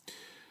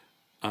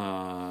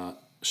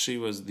 She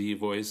was the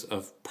voice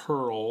of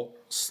Pearl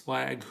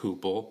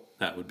Slaghoople.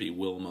 That would be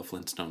Wilma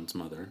Flintstone's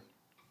mother.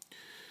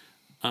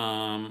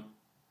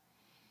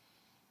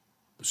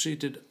 She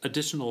did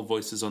additional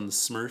voices on the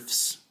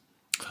Smurfs.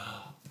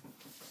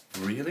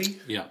 Really?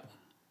 Yeah.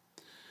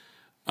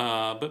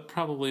 But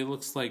probably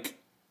looks like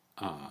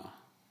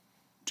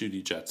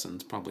Judy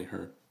Jetson's probably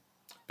her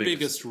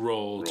biggest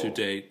role to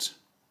date.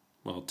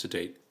 Well, to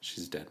date,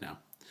 she's dead now.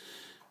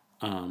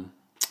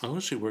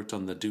 She worked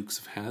on the Dukes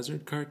of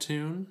Hazzard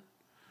cartoon.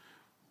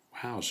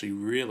 Wow, she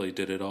really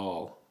did it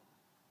all.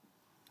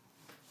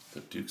 The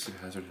Dukes of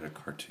Hazzard had a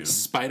cartoon?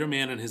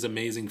 Spider-Man and His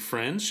Amazing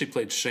Friends. She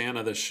played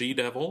Shanna the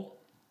She-Devil.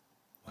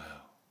 Wow.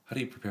 How do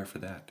you prepare for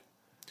that?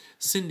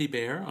 Cindy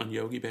Bear on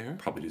Yogi Bear.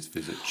 Probably just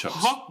visit Chuck's.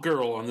 Hawk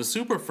Girl on the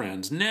Super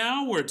Friends.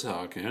 Now we're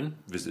talking.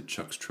 Visit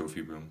Chuck's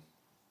trophy room.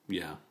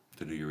 Yeah.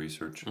 To do your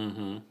research.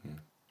 Mm-hmm.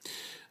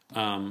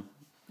 Yeah.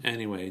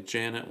 Anyway,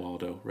 Janet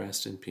Waldo,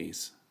 rest in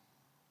peace.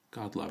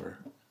 God love her.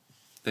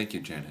 Thank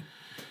you, Janet.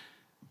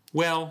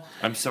 Well,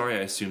 I'm sorry I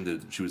assumed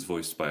that she was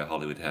voiced by a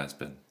Hollywood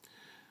has-been.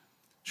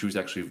 She was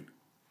actually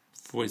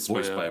voiced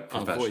by a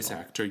professional. voice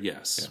actor,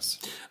 yes.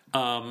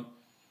 Yes.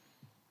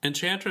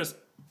 Enchantress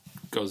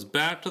goes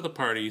back to the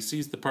party,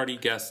 sees the party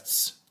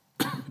guests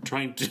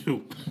trying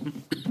to...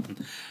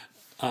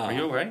 Are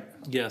you all right?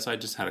 Yes, I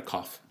just had a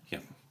cough. Yeah.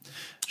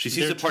 She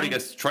sees the party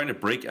guests trying to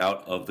break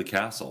out of the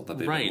castle that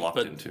they've been locked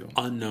into.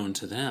 Unknown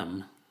to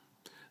them,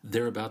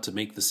 they're about to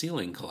make the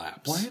ceiling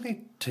collapse. Why are they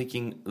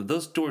taking...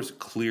 Those doors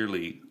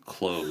clearly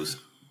close.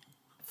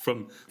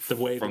 From the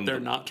way that they're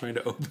not trying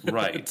to open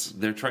Right. it.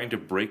 They're trying to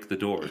break the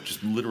doors.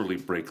 Just literally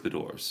break the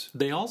doors.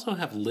 They also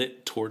have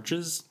lit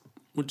torches,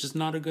 which is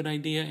not a good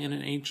idea in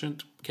an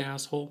ancient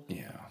castle.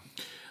 Yeah.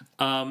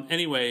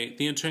 Anyway,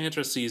 the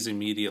Enchantress sees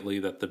immediately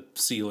that the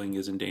ceiling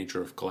is in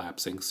danger of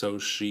collapsing, so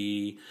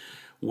she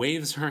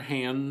waves her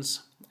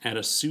hands at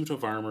a suit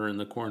of armor in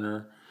the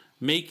corner,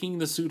 making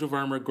the suit of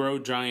armor grow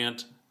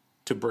giant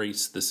to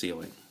brace the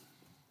ceiling.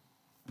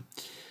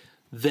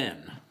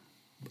 Then,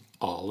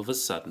 all of a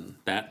sudden,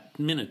 that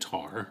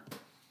Minotaur,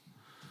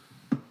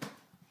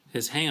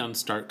 his hands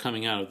start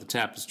coming out of the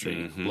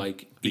tapestry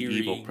like The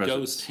evil eerie presence.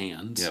 ghost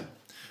hands. Yep.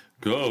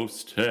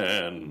 Ghost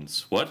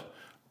hands. What?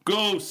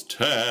 Ghost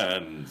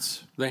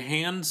hands. The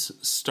hands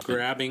start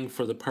grabbing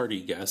for the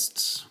party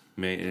guests.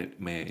 May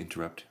I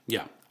interrupt?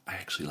 Yeah. I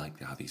actually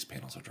like how these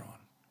panels are drawn.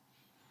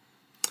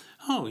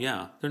 Oh,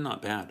 yeah. They're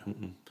not bad.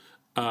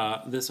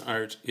 This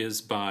art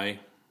is by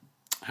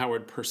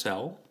Howard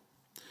Purcell,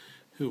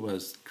 who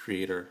was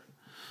creator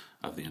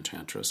of The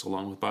Enchantress,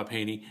 along with Bob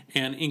Haney,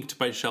 and inked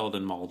by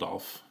Sheldon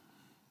Maldolf.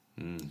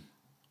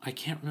 I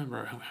can't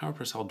remember. Howard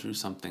Purcell drew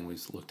something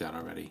we've looked at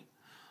already.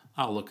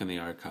 I'll look in the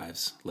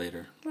archives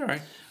later. All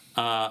right.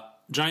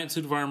 Giant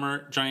suit of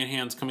armor, giant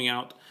hands coming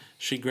out.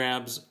 She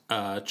grabs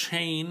a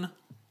chain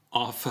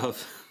off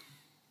of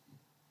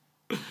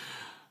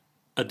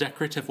a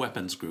decorative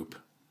weapons group.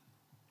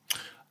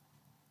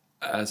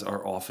 As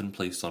are often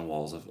placed on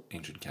walls of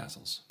ancient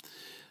castles.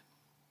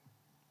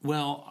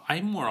 Well,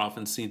 I more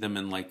often see them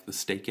in like the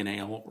steak and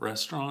ale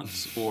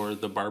restaurants or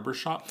the barber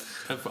shop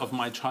of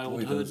my Boy,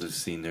 childhood. those have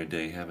seen their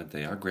day, haven't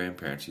they? Our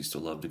grandparents used to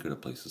love to go to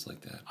places like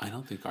that. I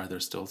don't think, are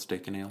there still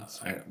steak and ales?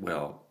 I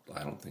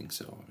don't think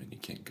so. I mean, you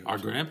can't go. Our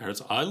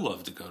grandparents, I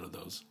love to go to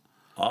those.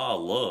 I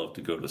love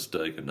to go to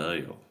steak and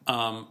ale.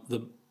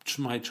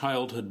 My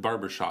childhood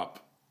barber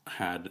shop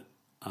had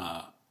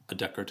a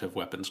decorative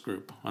weapons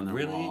group on their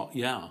Really? wall.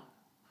 Yeah.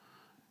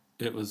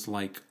 It was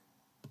like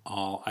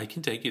I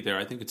can take you there.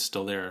 I think it's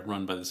still there,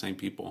 run by the same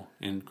people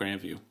in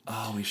Grandview.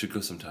 Oh, we should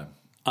go sometime.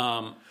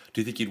 Do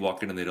you think you'd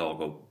walk in and they'd all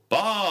go,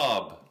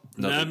 Bob?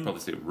 No, they'd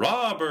probably say,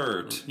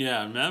 Robert.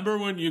 Yeah, remember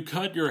when you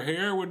cut your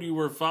hair when you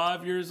were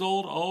 5 years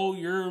old? Oh,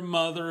 your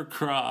mother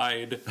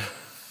cried.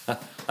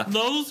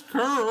 Those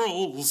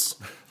curls.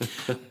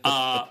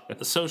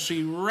 So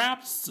she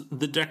wraps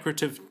the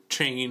decorative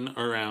chain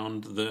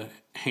around the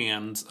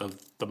hands of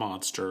the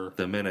monster.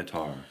 The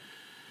Minotaur.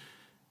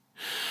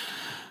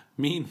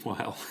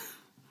 Meanwhile,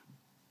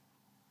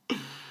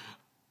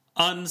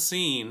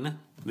 unseen,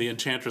 the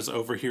Enchantress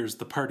overhears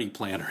the party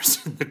planners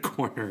in the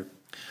corner.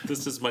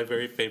 This is my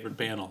very favorite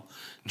panel.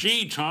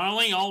 Gee,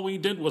 Charlie, all we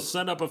did was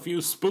set up a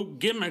few spook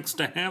gimmicks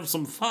to have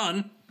some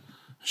fun.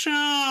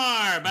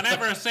 Sure, but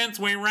ever since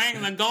we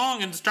rang the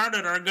gong and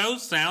started our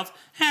ghost sounds,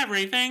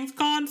 everything's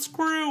gone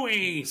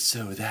screwy.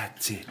 So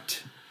that's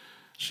it,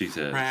 she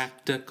says.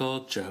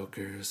 Practical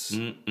jokers.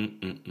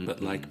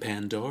 But like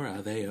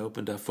Pandora, they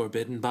opened a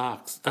forbidden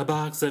box. A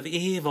box of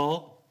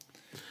evil.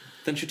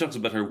 Then she talks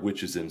about her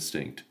witch's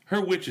instinct.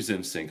 Her witch's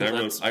instinct.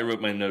 I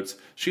wrote my notes.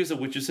 She has a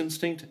witch's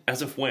instinct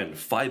as of when?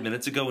 5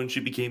 minutes ago when she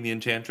became the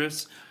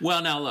Enchantress?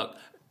 Well, now look.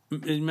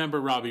 Remember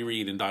Robbie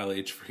Reed in Dial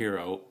H for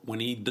Hero? When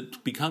he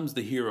becomes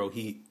the hero,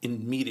 he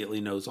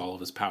immediately knows all of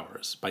his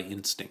powers by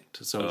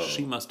instinct. So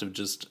she must have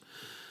just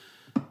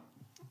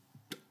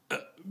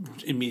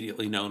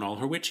immediately known all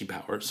her witchy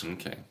powers.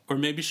 Okay. Or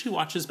maybe she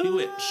watches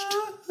Bewitched.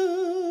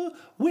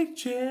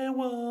 Witchy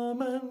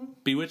woman.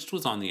 Bewitched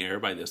was on the air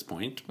by this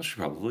point. Well, she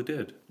probably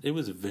did. It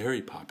was a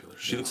very popular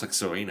show. She looks like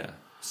Serena.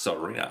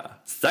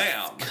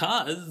 Sam.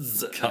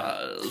 Cuz.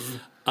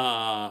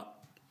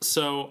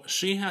 So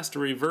she has to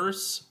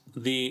reverse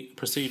the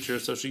procedure,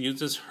 so she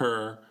uses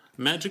her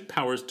magic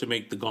powers to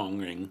make the gong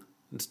ring.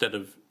 Instead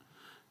of,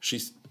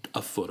 she's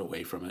a foot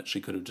away from it.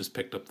 She could have just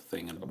picked up the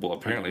thing. Well,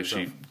 apparently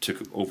she took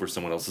over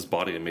someone else's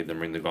body and made them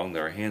ring the gong.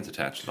 There are hands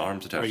attached and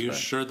arms attached. Are you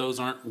sure those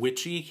aren't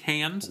witchy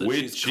hands that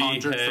she's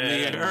conjured from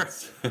the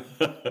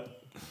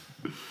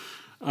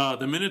air?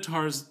 The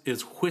Minotaur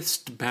is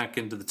whisked back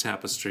into the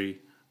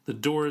tapestry. The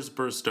doors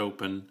burst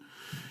open,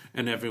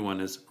 and everyone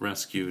is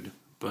rescued.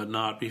 But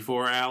not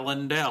before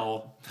Alan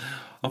Dell.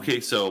 Okay,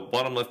 so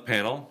bottom left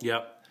panel.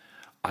 Yep.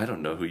 I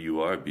don't know who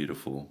you are,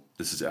 beautiful.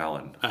 This is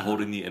Alan,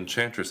 holding the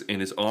Enchantress in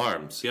his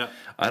arms. Yep.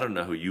 I don't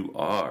know who you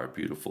are,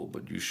 beautiful,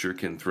 but you sure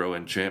can throw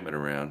enchantment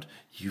around.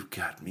 You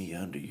got me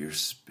under your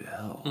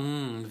spell.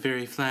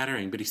 Very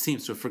flattering, but he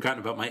seems to have forgotten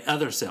about my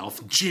other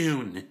self,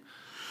 June.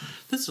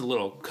 This is a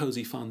little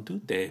cozy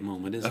fondue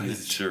moment, isn't it?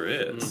 It sure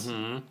is.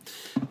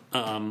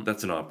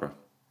 That's an opera.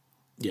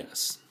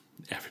 Yes.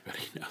 Everybody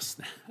knows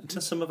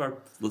that. Some of our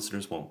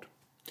listeners won't.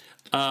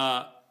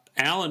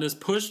 Alan is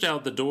pushed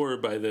out the door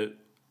by the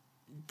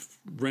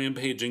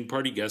rampaging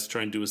party guests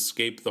trying to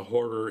escape the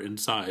horror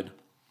inside,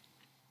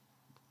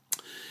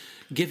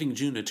 giving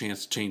June a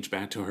chance to change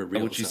back to her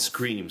real self. She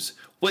screams,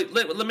 "Wait,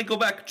 let me go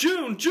back.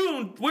 June,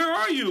 where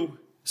are you?"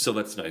 So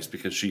that's nice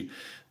because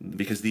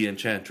the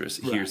Enchantress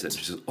hears that.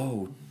 She says,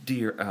 "Oh,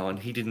 dear Alan,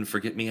 he didn't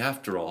forget me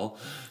after all."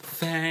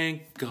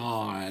 Thank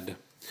God.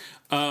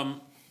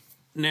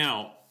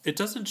 Now, it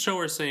doesn't show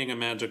her saying a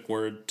magic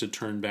word to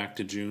turn back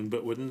to June,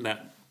 but wouldn't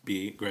that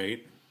be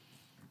great?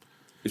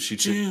 If she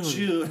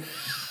June.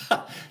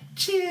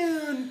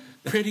 June.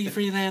 Pretty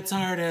freelance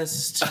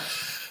artist.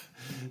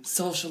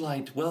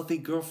 Socialite, wealthy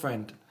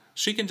girlfriend.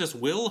 She can just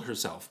will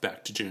herself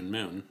back to June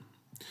Moon.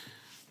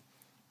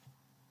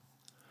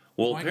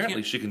 Well,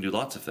 apparently she can do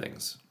lots of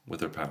things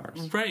with her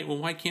powers. Right, well,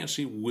 why can't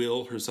she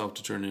will herself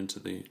to turn into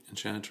the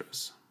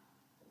Enchantress?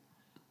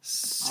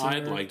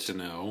 I'd like to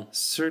know.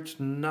 What?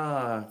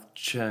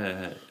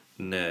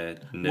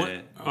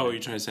 Oh,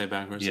 you're trying to say it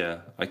backwards? Yeah,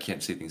 I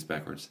can't say things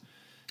backwards.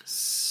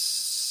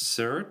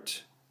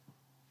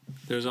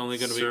 There's only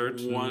going to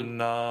be one.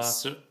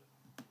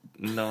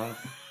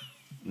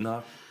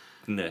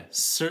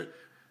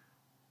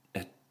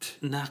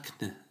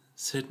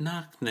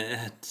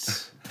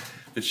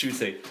 Did she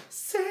say?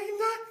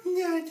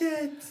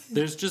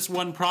 There's just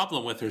one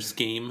problem with her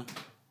scheme.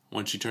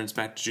 When she turns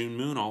back to June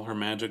Moon, all her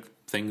magic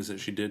things that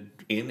she did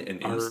in an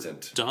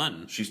instant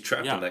done. She's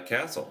trapped in that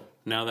castle.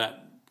 Now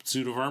that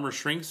suit of armor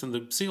shrinks and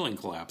the ceiling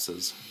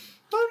collapses.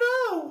 Oh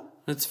no!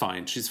 It's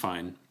fine. She's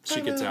fine.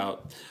 She gets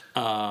out.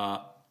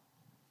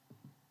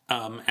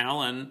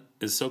 Alan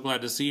is so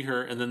glad to see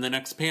her, and then the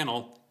next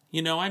panel,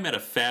 I met a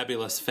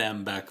fabulous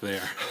femme back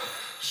there.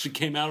 She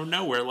came out of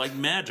nowhere like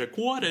magic.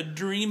 What a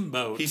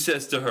dreamboat. He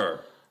says to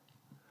her.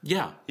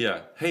 Yeah.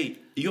 Yeah. Hey,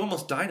 you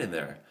almost died in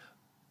there.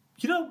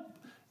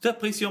 That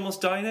place you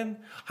almost died in?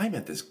 I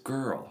met this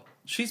girl.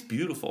 She's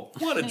beautiful.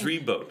 What a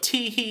dreamboat.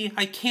 Tee-hee,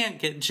 I can't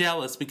get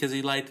jealous because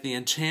he liked the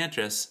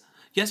Enchantress.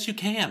 Yes, you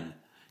can.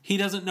 He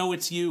doesn't know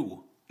it's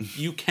you.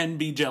 You can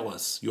be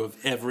jealous. You have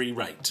every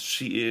right.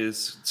 She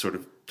is sort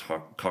of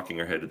cocking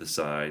her head to the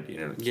side,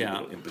 in a cute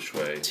little impish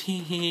way.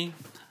 Tee-hee,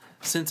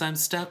 since I'm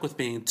stuck with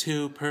being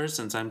two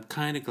persons, I'm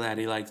kind of glad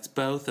he likes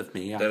both of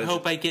me. I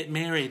hope I get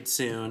married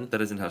soon.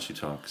 That isn't how she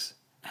talks.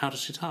 How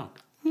does she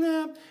talk?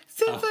 Nah,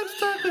 since I'm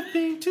stuck with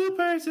being two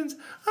persons,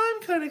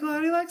 I'm kind of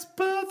glad he likes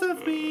both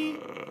of me.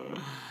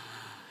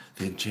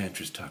 The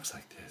Enchantress talks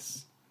like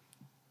this.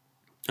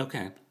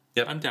 Okay.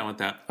 Yep. I'm down with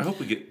that. I hope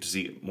we get to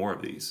see more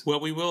of these. Well,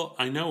 we will.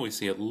 I know we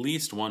see at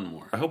least one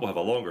more. I hope we'll have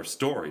a longer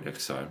story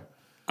next time.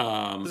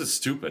 This is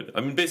stupid.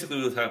 I mean,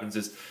 basically what happens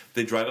is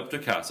they drive up to a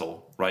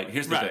castle, right?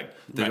 Here's the thing.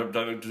 They drive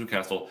up to a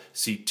castle,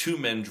 see two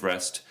men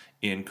dressed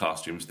in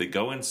costumes. They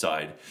go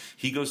inside.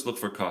 He goes to look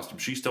for a costume.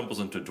 She stumbles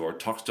into a door,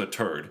 talks to a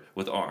turd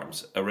with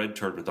arms, a red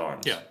turd with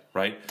arms,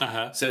 right?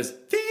 Says,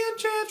 the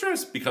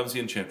Enchantress! Becomes the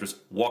Enchantress,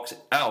 walks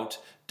out,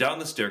 down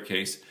the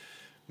staircase,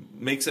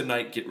 makes a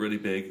night get really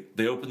big.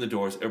 They open the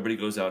doors. Everybody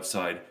goes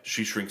outside.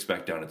 She shrinks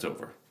back down. It's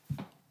over.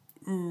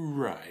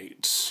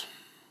 Right.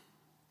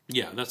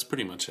 Yeah, that's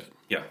pretty much it.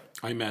 Yeah.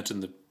 I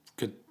imagine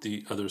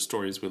the other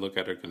stories we look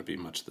at are going to be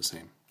much the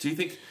same. Do you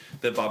think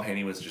that Bob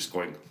Haney was just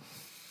going,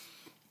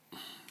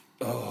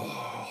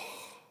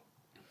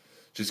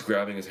 just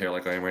grabbing his hair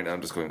like I am right now,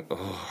 and just going,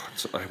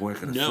 I want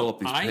to fill up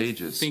these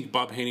pages? I think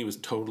Bob Haney was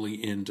totally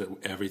into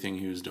everything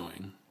he was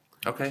doing.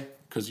 Okay.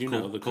 Because you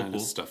know the kind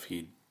of stuff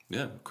he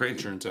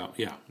crazy. Turns out,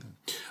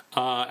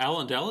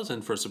 Alan Dell is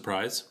in for a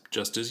surprise,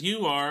 just as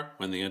you are,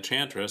 when the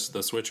Enchantress, the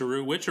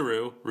Switcheroo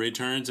Witcheroo,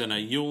 returns in a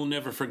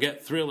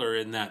you'll-never-forget thriller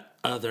in that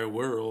other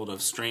world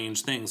of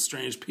strange things,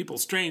 strange people,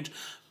 strange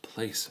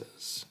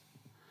places.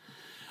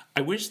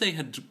 I wish they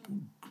had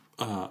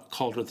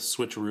called her the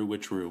Switcheroo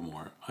Witcheroo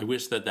more. I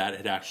wish that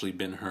had actually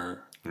been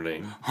her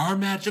name. Her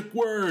magic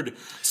word!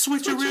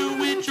 Switcheroo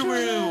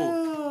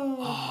Witcheroo!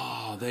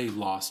 Oh, they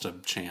lost a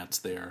chance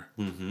there.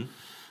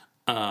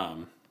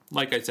 Mm-hmm.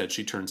 Like I said,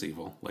 she turns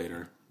evil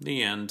later.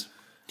 The end.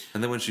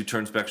 And then when she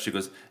turns back, she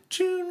goes,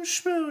 June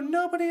Schmoon,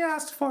 nobody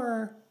asked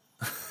for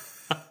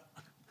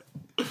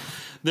her.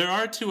 There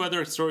are two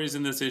other stories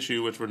in this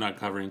issue which we're not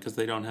covering because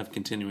they don't have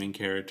continuing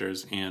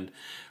characters, and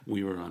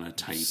we were on a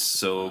tight...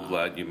 So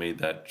glad you made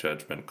that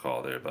judgment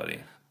call there, buddy.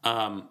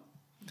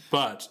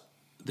 But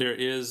there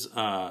is...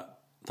 the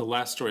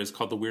last story is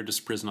called The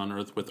Weirdest Prison on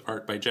Earth, with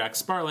art by Jack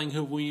Sparling,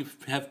 who we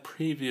have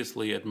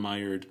previously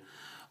admired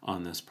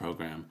on this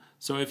program.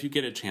 So if you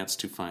get a chance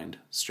to find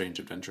Strange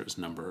Adventures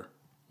number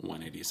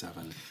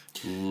 187,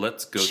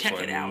 let's go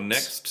to our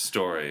next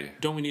story.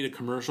 Don't we need a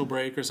commercial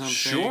break or something?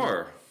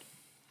 Sure.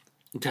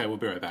 Okay, we'll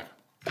be right back.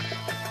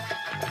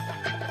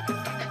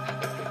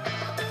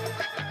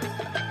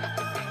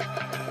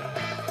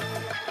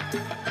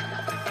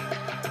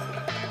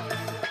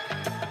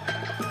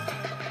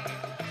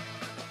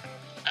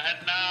 And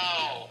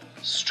now,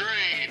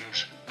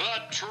 strange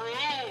but true.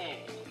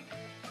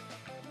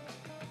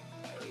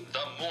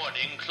 The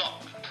Morning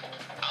Clock.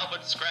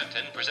 Albert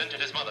Scranton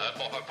presented his mother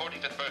for her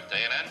 45th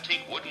birthday an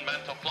antique wooden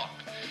mantel clock.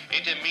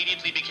 It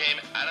immediately became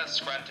Anna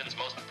Scranton's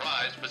most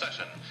prized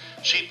possession.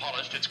 She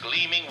polished its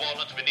gleaming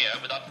walnut veneer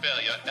without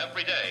failure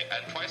every day,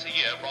 and twice a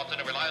year brought in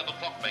a reliable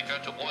clockmaker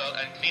to oil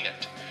and clean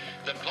it.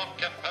 The clock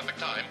kept perfect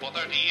time for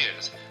 30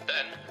 years.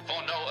 Then,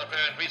 for no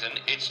apparent reason,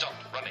 it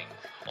stopped running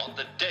on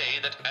the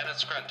day that Anna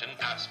Scranton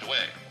passed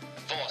away.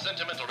 For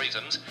sentimental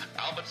reasons,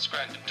 Albert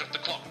Scranton took the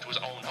clock to his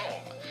own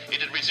home.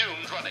 It had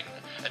resumed running,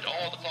 and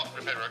all the clock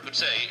repairer could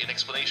say in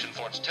explanation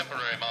for its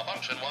temporary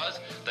malfunction was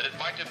that it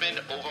might have been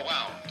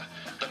overwound.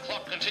 The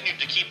clock continued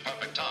to keep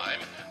perfect time,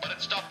 but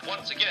it stopped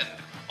once again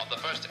on the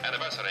first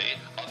anniversary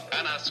of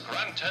Anna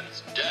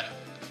Scranton's death.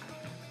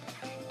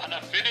 An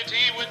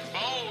affinity with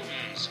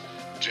phones.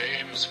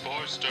 James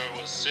Forster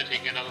was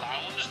sitting in a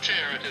lounge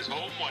chair at his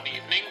home one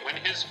evening when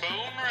his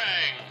phone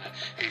rang.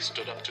 He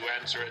stood up to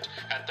answer it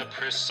at the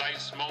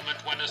precise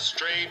moment when a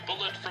stray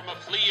bullet from a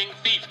fleeing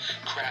thief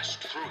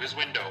crashed through his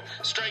window,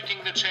 striking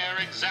the chair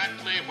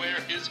exactly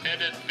where his head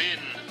had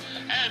been.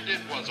 And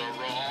it was a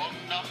wrong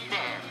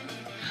number.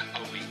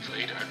 A week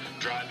later,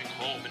 driving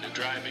home in a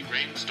driving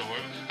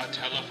rainstorm, a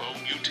telephone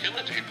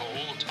utility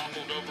pole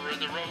toppled over in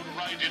the road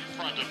right in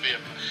front of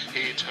him.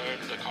 He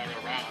turned the car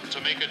around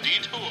to make a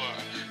detour.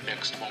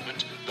 Next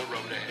moment, the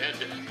road ahead,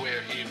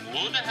 where he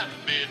would have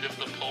been if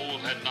the pole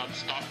had not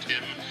stopped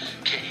him,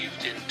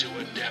 caved into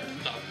a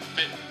depth of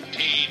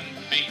 15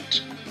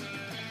 feet.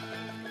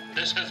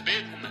 This has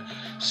been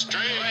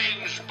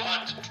Strange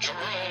but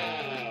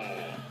True.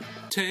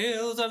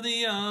 Tales of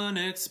the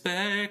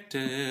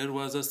Unexpected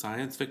was a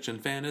science fiction,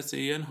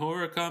 fantasy, and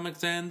horror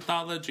comics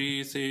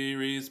anthology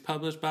series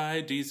published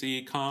by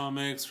DC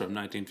Comics from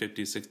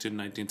 1956 to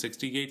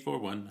 1968 for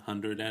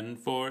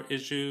 104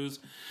 issues.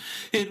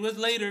 It was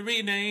later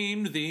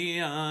renamed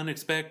The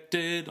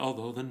Unexpected,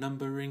 although the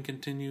numbering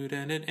continued,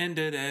 and it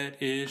ended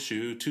at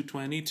issue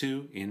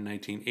 222 in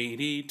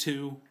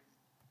 1982.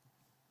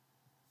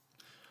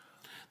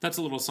 That's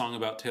a little song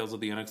about Tales of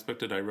the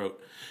Unexpected I wrote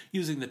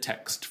using the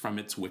text from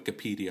its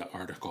Wikipedia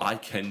article. I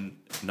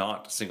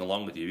cannot sing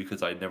along with you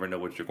because I never know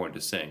what you're going to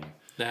sing.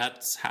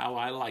 That's how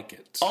I like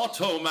it.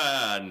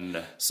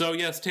 Automan! So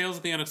yes, Tales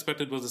of the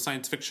Unexpected was a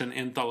science fiction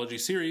anthology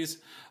series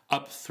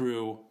up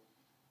through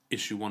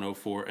issue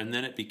 104, and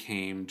then it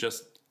became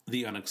just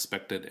The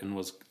Unexpected and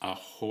was a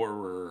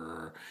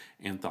horror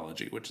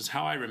anthology, which is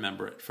how I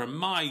remember it from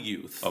my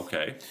youth.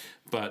 Okay.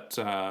 But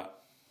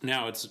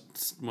now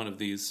it's one of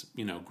these,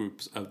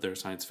 groups of their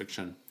science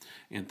fiction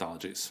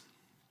anthologies.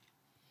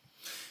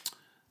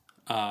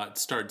 It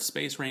starred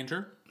Space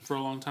Ranger for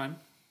a long time.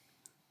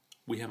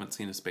 We haven't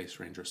seen a Space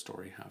Ranger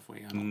story, have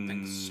we? I don't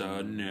think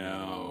so.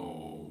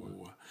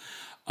 No.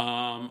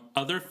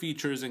 Other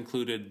features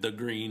included the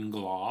Green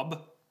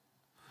Glob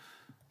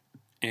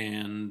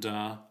and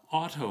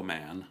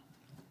Automan.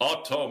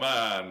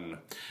 Automan!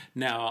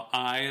 Now,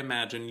 I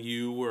imagine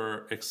you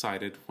were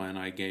excited when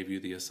I gave you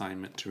the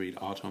assignment to read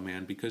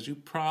Automan because you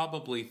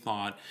probably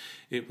thought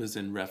it was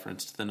in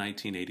reference to the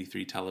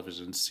 1983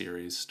 television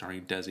series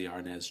starring Desi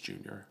Arnaz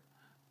Jr.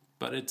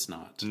 But it's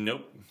not.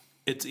 Nope.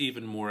 It's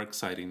even more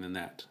exciting than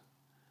that.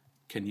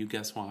 Can you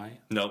guess why?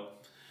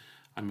 Nope.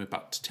 I'm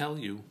about to tell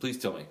you. Please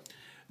tell me.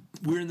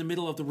 We're in the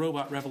middle of the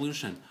robot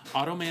revolution.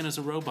 Automan is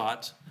a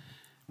robot.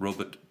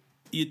 Robot.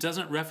 It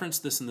doesn't reference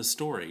this in the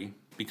story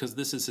because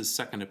this is his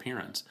second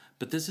appearance,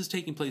 but this is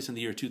taking place in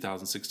the year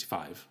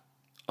 2065.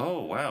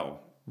 Oh, wow.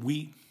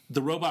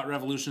 The robot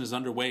revolution is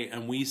underway,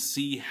 and we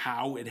see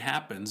how it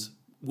happens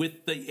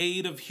with the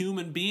aid of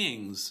human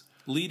beings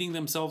leading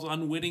themselves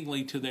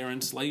unwittingly to their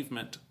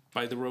enslavement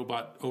by the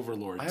robot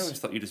overlords. I always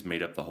thought you just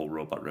made up the whole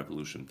robot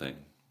revolution thing.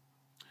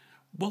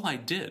 Well, I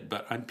did,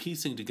 but I'm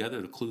piecing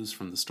together the clues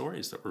from the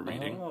stories that we're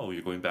reading. Oh,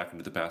 you're going back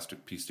into the past to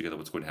piece together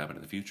what's going to happen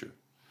in the future.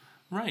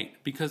 Right,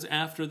 because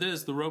after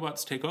this, the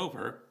robots take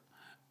over,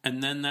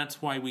 and then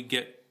that's why we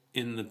get,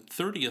 in the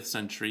 30th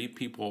century,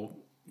 people,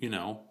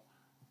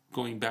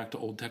 going back to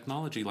old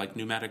technology like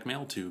pneumatic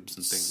mail tubes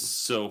and things.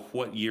 So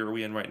what year are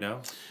we in right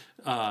now?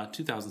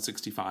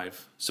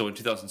 2065. So in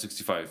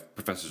 2065,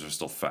 professors are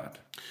still fat.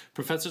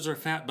 Professors are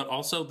fat, but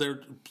also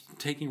they're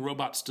taking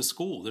robots to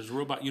school. There's a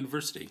robot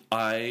university.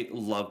 I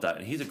love that.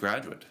 And he's a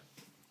graduate.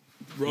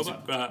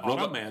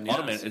 Automan, yes.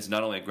 Automan is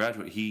not only a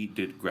graduate, he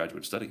did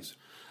graduate studies.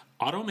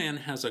 Automan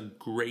has a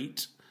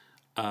great,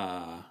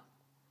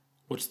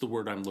 what's the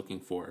word I'm looking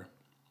for?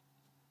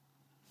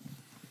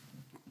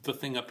 The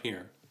thing up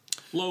here.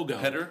 Logo.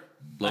 Header?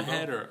 Logo? A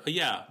header.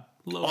 Yeah.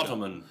 Logo.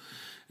 Automan.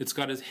 It's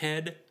got his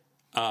head,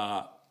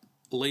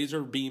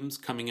 laser beams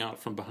coming out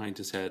from behind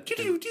his head.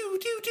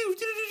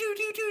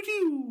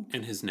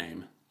 And his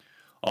name.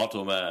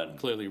 Automan.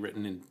 Clearly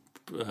written in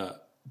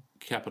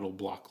capital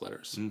block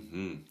letters.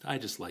 Mm-hmm. I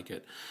just like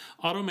it.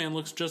 Automan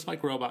looks just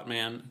like Robot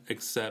Man,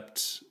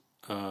 except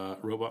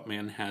Robot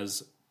Man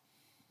has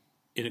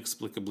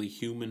inexplicably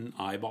human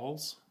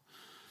eyeballs,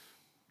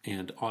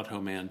 and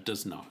Automan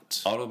does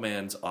not.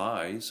 Automan's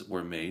eyes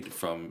were made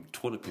from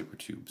toilet paper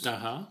tubes.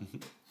 Uh-huh.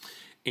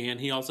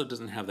 And he also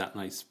doesn't have that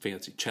nice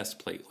fancy chest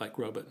plate like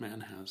Robot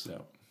Man has.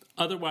 No.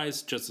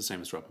 Otherwise, just the same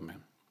as Robot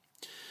Man.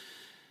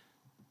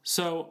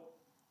 So,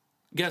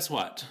 guess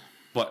what?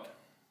 What?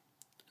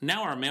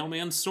 Now our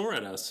mailman's sore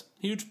at us.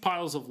 Huge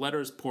piles of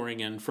letters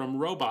pouring in from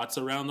robots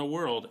around the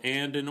world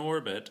and in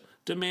orbit,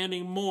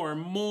 demanding more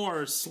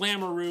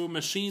Slammeroo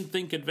machine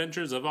think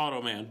adventures of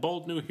Automan,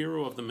 bold new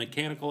hero of the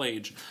mechanical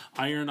age,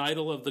 iron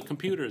idol of the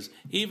computers.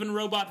 Even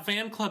robot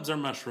fan clubs are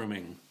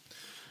mushrooming.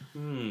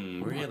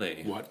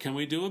 Really? What can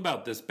we do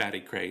about this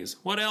batty craze?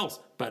 What else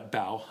but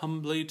bow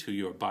humbly to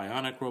your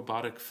bionic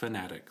robotic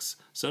fanatics?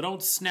 So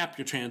don't snap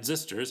your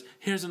transistors.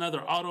 Here's another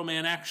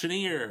Automan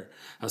actioneer.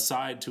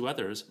 Aside to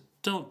others,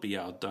 don't be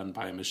outdone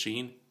by a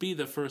machine. Be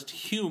the first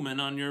human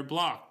on your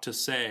block to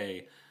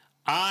say,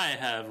 I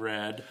have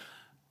read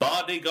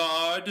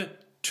Bodyguard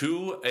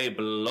to a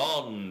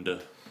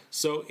Blonde.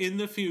 So in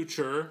the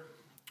future,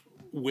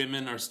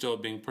 women are still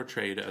being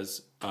portrayed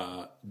as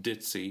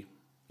ditzy,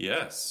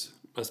 Yes.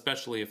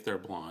 especially if they're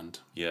blonde.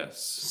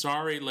 Yes.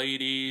 Sorry,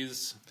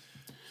 ladies.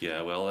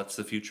 Yeah, well, that's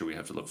the future we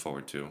have to look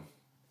forward to.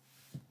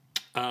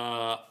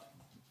 Now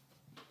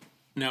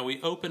we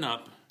open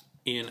up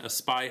in a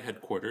spy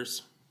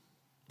headquarters,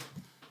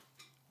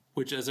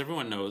 which, as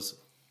everyone knows,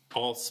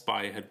 all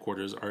spy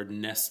headquarters are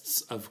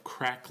nests of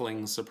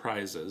crackling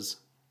surprises,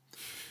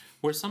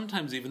 where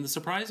sometimes even the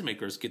surprise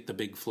makers get the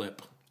big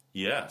flip.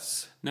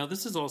 Yes. Now,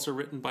 this is also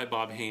written by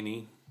Bob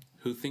Haney,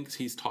 who thinks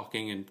he's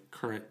talking in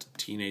current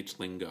teenage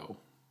lingo.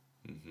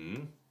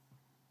 Mm-hmm.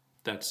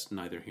 That's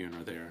neither here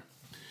nor there.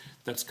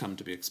 That's come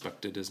to be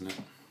expected, isn't it?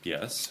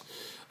 Yes.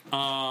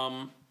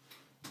 Well,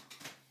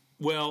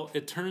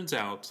 it turns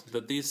out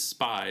that these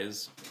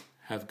spies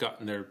have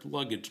gotten their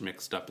luggage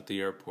mixed up at the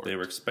airport. They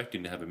were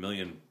expecting to have $1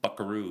 million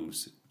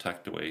buckaroos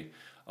tucked away.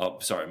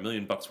 $1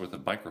 million bucks worth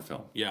of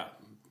microfilm. Yeah.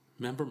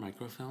 Remember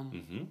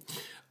microfilm?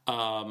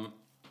 Mm-hmm.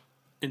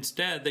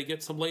 Instead, they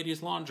get some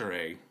ladies'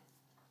 lingerie.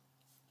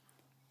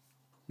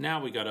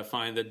 Now we gotta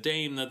find the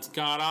dame that's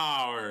got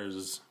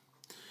ours.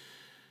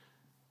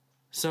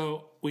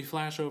 So we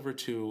flash over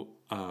to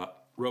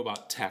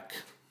Robot Tech.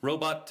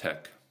 Robot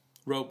Tech.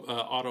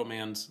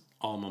 Automan's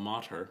alma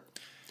mater.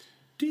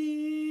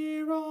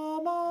 Dear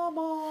alma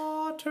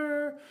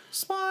mater,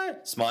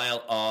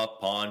 smile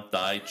upon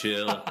thy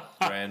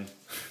children.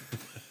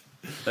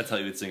 That's how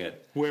you would sing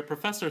it. Where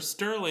Professor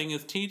Sterling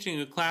is teaching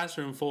a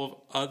classroom full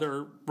of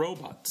other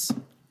robots.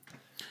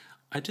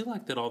 I do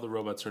like that all the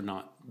robots are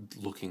not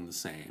looking the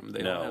same.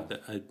 They don't have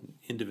an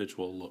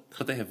individual look.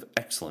 But they have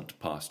excellent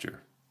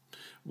posture.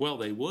 Well,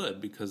 they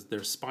would, because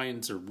their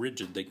spines are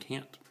rigid. They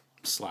can't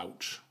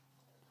slouch.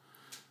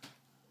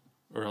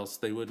 Or else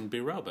they wouldn't be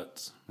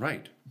robots.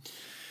 Right.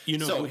 You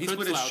know, So who he's could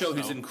going to slouch, show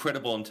his though?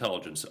 incredible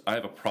intelligence. I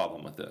have a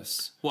problem with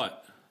this.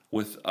 What?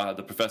 With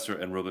the Professor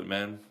and Robot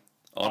Man.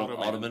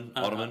 Automan.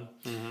 Automan.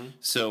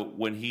 So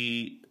when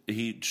he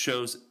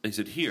shows, he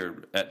said,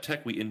 here, at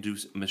Tech we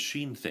induce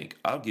machine think.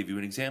 I'll give you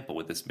an example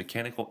with this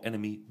mechanical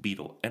enemy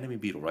beetle. Enemy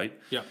beetle, right?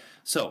 Yeah.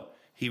 So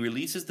he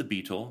releases the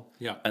beetle.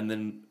 Yeah. And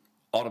then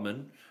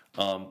Automan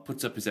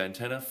puts up his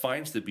antenna,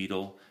 finds the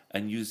beetle,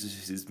 and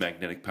uses his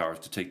magnetic powers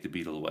to take the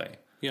beetle away.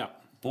 Yeah.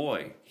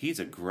 Boy, he's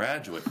a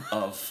graduate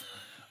of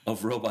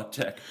robot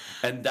tech.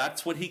 And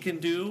that's what he can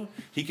do?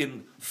 He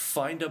can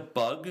find a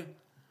bug?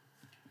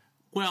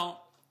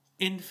 Well,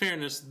 in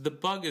fairness, the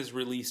bug is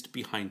released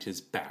behind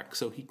his back,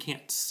 so he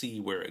can't see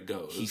where it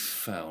goes. He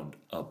found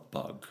a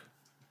bug.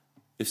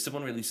 If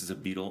someone releases a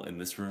beetle in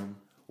this room,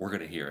 we're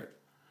going to hear it.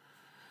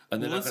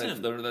 And they're not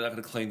going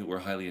to claim that we're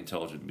highly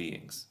intelligent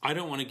beings. I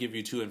don't want to give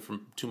you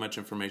too much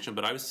information,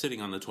 but I was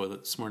sitting on the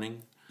toilet this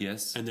morning.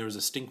 Yes. And there was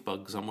a stink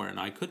bug somewhere, and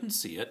I couldn't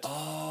see it.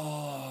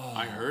 Oh.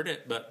 I heard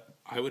it, but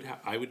I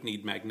would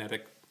need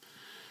magnetic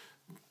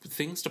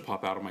things to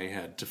pop out of my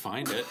head to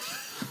find it.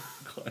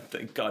 God,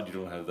 thank God you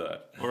don't have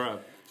that. Or a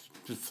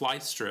fly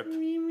strip.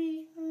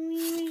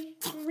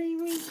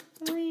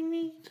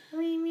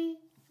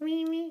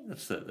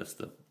 That's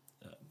the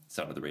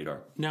sound of the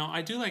radar. Now,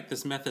 I do like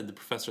this method, the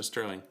Professor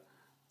Sterling.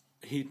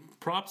 He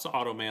props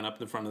Automan up in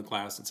the front of the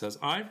class and says,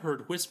 I've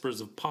heard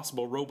whispers of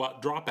possible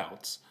robot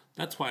dropouts.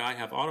 That's why I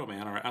have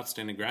Automan, our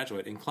outstanding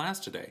graduate, in class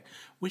today.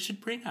 We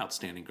should bring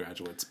outstanding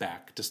graduates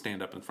back to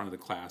stand up in front of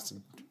the class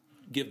and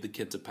give the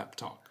kids a pep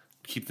talk.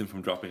 Keep them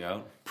from dropping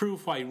out?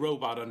 Prove why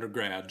robot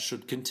undergrads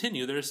should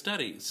continue their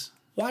studies.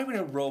 Why would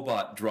a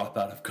robot drop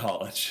out of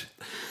college?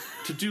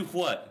 To do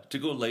what? To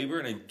go labor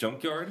in a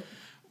junkyard?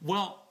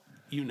 Well,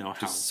 you know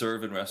how. To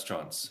serve in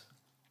restaurants.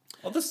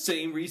 Well, the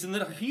same reason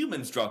that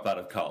humans drop out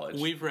of college.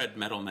 We've read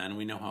Metal Men.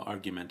 We know how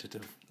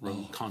argumentative,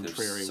 contrary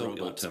they're so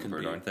robots can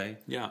ill-tempered, be. aren't they?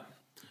 Yeah.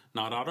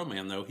 Not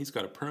Automan, though. He's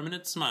got a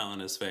permanent smile on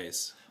his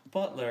face.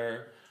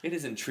 Butler, it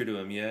isn't true to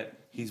him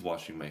yet. He's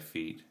washing my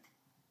feet.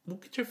 Well,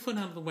 get your foot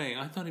out of the way.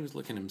 I thought he was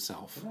licking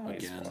himself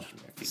He's again. washing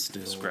my feet.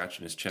 Still.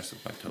 Scratching his chest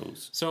with my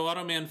toes. So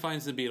Automan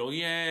finds the beetle.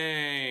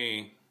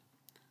 Yay!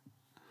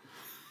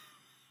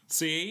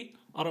 See?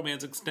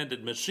 Automan's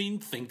extended machine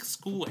think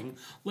schooling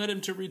led him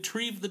to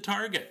retrieve the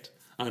target.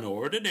 An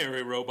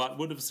ordinary robot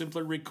would have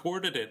simply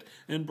recorded it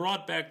and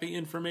brought back the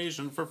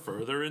information for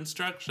further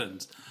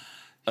instructions.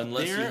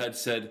 Unless you had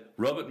said,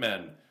 Robot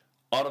Man,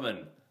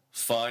 Automan,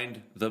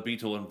 find the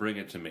beetle and bring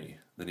it to me.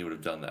 Then he would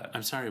have done that.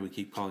 I'm sorry we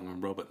keep calling him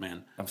Robot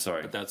Man. I'm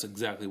sorry. But that's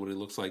exactly what he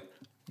looks like.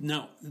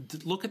 No,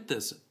 look at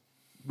this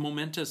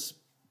momentous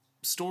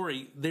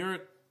story.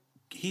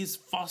 He's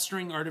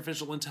fostering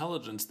artificial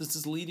intelligence. This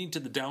is leading to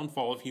the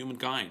downfall of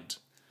humankind.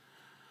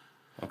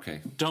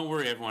 Okay. Don't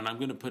worry, everyone. I'm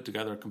going to put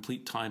together a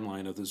complete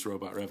timeline of this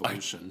robot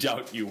revolution. I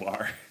doubt you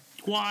are.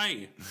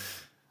 Why?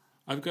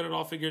 I've got it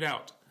all figured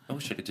out. I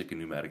wish I could take a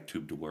pneumatic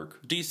tube to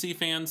work. DC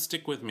fans,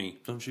 stick with me.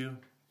 Don't you?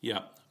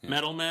 Yeah.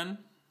 Metal Men,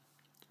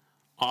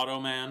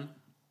 Automan,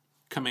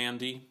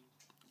 Commandy,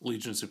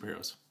 Legion of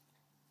Superheroes.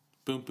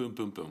 Boom, boom,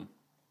 boom, boom.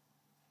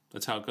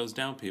 That's how it goes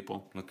down,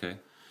 people. Okay.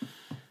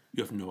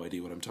 You have no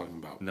idea what I'm talking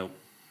about. Nope.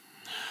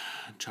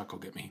 Chuck will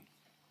get me.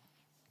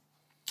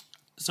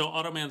 So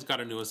Automan's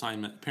got a new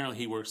assignment. Apparently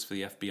he works for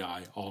the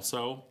FBI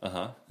also.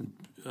 Uh-huh.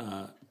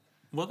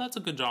 Well, that's a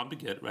good job to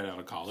get right out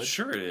of college.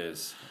 Sure it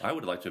is. I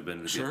would like to have been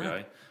in the Sure.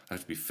 FBI. I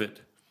have to be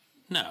fit.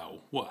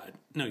 No. What?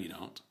 No, you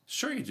don't.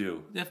 Sure you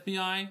do. The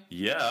FBI?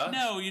 Yeah.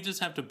 No, you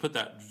just have to put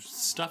that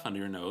stuff under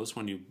your nose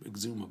when you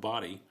exhume a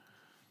body.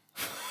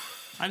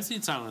 I've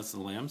seen Silence of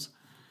the Lambs.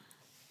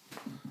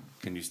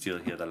 Can you still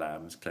hear the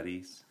lambs,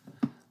 Clarice?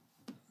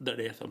 The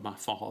death of my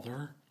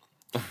father.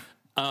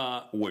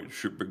 Wait, is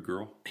she a big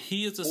girl?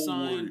 He is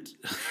assigned...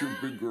 Is she a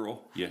big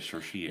girl? Yes,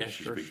 sure she is. Yes,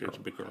 She's sure, a big she's girl. a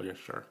big girl. Yes,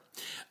 sure.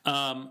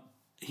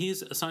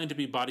 He's assigned to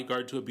be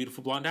bodyguard to a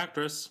beautiful blonde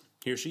actress.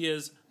 Here she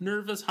is,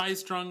 nervous,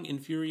 high-strung,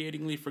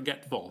 infuriatingly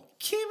forgetful.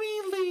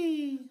 Kimmy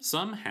Lee!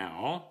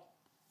 Somehow,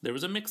 there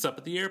was a mix-up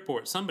at the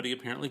airport. Somebody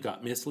apparently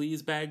got Miss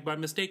Lee's bag by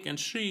mistake, and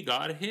she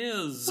got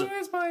his.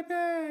 Where's my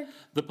bag?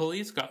 The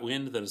police got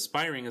wind that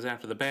Aspiring is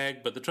after the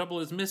bag, but the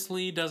trouble is Miss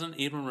Lee doesn't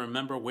even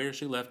remember where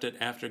she left it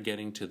after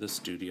getting to the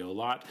studio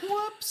lot.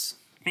 Whoops.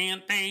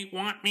 And they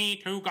want me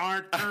to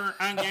guard her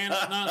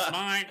against the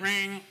spy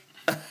ring.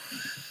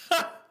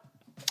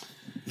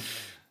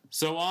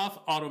 So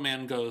off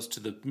Automan goes to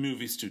the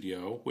movie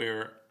studio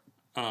where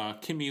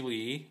Kimmy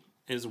Lee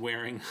is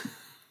wearing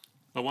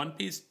a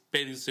one-piece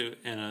bathing suit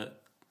and a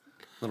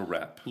Little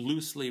wrap.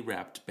 loosely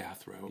wrapped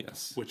bathrobe,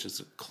 Yes. which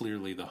is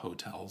clearly the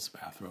hotel's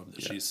bathrobe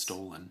that she's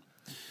stolen.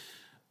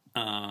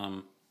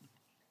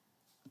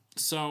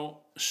 So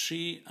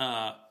she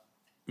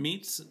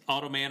meets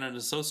Automan and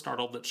is so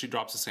startled that she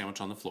drops a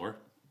sandwich on the floor.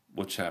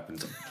 Which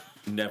happens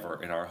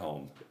never in our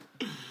home.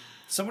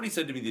 Somebody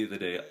said to me the other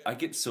day, I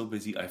get so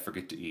busy I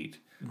forget to eat.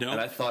 Nope. And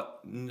I thought,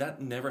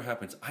 that never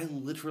happens. I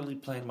literally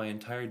plan my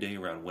entire day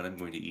around when I'm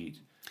going to eat.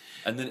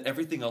 And then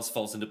everything else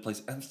falls into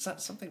place. And is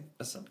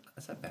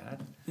that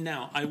bad?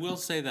 Now, I will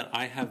say that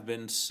I have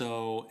been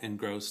so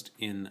engrossed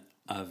in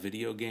a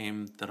video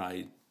game that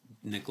I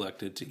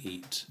neglected to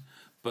eat.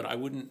 But I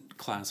wouldn't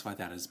classify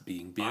that as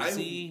being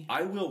busy.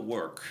 I will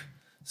work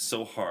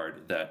so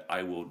hard that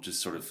I will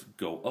just sort of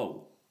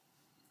go,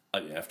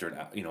 after an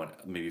hour,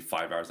 maybe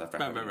 5 hours after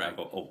I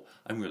go,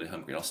 I'm really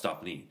hungry. I'll stop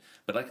and eat.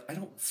 But I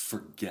don't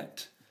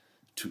forget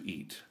to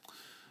eat.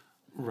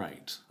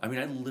 Right. I mean,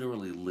 I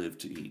literally live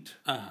to eat.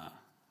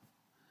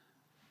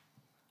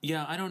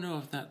 Yeah, I don't know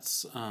if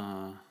that's...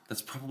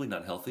 That's probably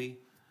not healthy.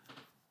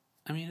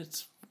 I mean,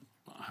 it's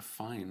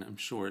fine, I'm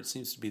sure. It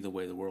seems to be the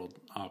way the world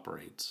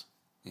operates.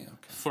 Yeah,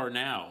 okay. For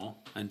now,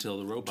 until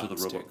the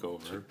robots take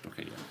over.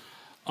 Okay, yeah.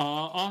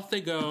 Off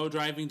they go,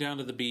 driving down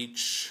to the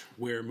beach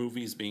where a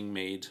movie's being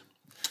made.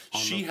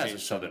 She has a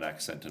southern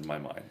accent in my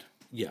mind.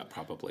 Yeah,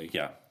 probably.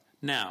 Yeah.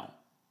 Now,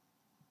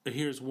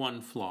 here's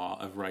one flaw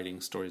of writing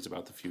stories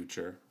about the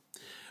future.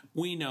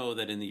 We know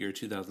that in the year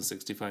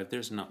 2065,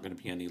 there's not going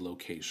to be any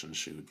location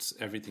shoots.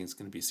 Everything's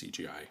going to be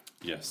CGI.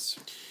 Yes.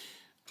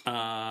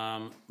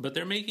 But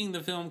they're making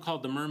the film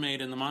called The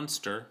Mermaid and the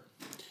Monster,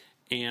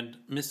 and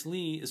Miss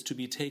Lee is to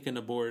be taken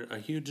aboard a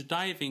huge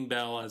diving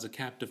bell as a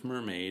captive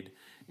mermaid,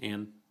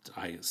 and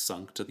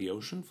sunk to the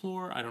ocean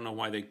floor. I don't know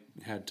why they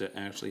had to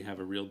actually have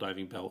a real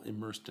diving bell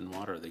immersed in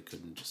water. They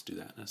couldn't just do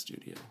that in a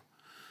studio.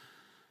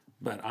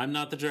 But I'm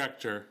not the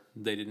director.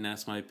 They didn't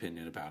ask my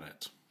opinion about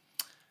it.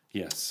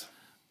 Yes.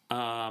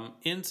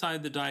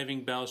 Inside the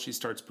diving bell, she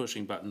starts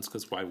pushing buttons,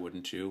 because why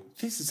wouldn't you?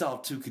 This is all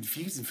too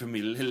confusing for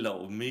me, little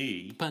old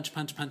me. Punch,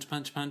 punch, punch,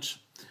 punch, punch.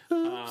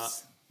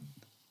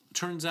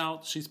 Turns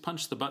out she's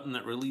punched the button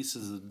that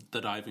releases the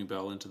diving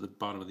bell into the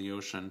bottom of the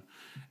ocean,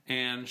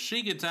 and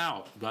she gets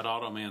out, but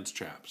Automan's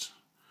trapped.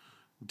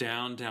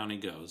 Down he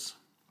goes.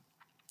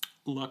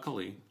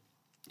 Luckily,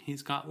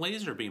 he's got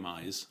laser beam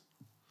eyes.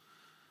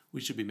 We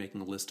should be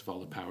making a list of all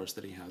the powers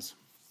that he has.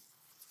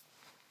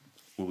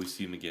 Will we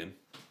see him again?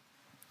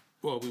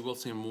 Well, we will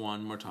see him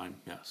one more time,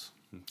 yes.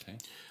 Okay.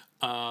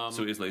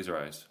 So he has laser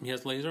eyes. He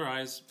has laser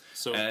eyes.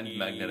 And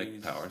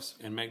magnetic powers.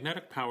 And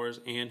magnetic powers,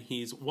 and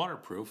he's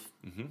waterproof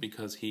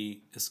because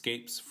he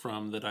escapes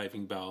from the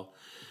diving bell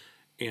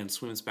and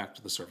swims back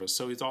to the surface.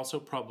 So he's also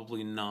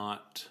probably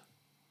not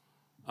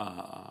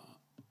an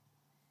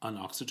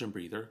oxygen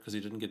breather because he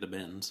didn't get the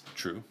bends.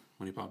 True.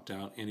 When he popped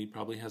out. And he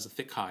probably has a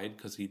thick hide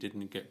because he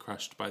didn't get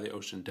crushed by the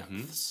ocean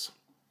depths.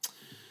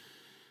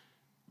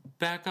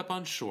 Back up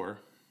on shore.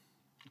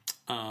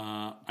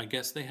 I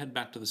guess they head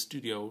back to the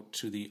studio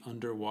to the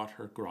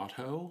underwater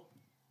grotto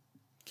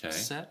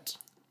set.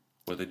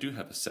 Well, they do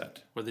have a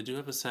set. Where they do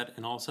have a set,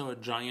 and also a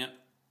giant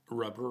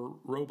rubber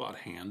robot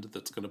hand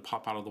that's going to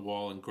pop out of the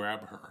wall and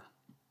grab her.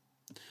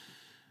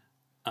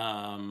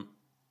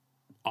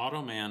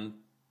 Automan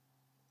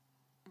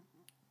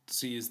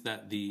sees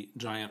that the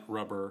giant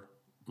rubber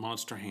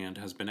monster hand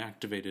has been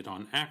activated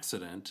on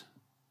accident,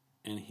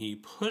 and he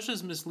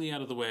pushes Miss Lee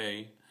out of the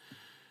way.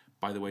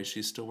 By the way,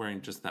 she's still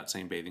wearing just that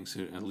same bathing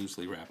suit and a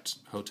loosely wrapped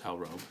hotel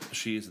robe.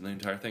 She is in the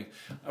entire thing.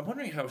 I'm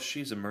wondering how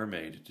she's a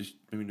mermaid.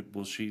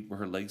 Will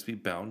her legs be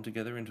bound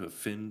together into a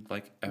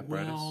fin-like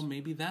apparatus? Well,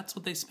 maybe that's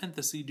what they spent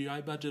the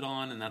CGI budget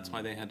on, and that's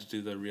why they had to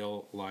do the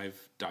real live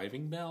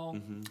diving bell.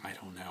 I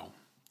don't know.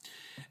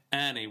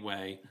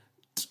 Anyway,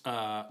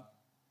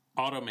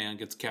 Automan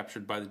gets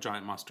captured by the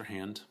giant monster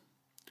hand.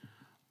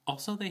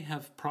 Also, they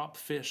have prop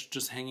fish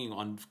just hanging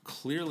on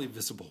clearly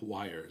visible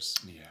wires.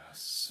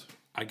 Yes.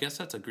 I guess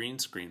that's a green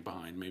screen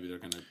behind. Maybe they're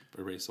going to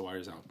erase the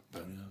wires out.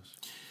 But who knows?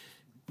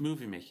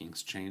 Movie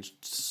making's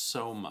changed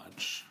so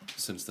much.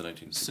 Since the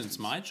 1960s. Since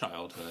my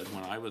childhood,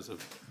 when I was a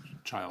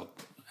child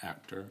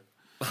actor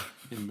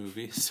in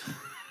movies.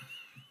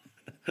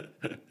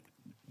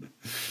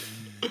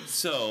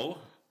 So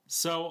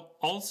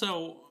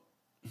also,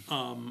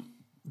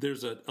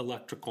 there's an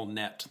electrical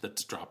net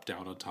that's dropped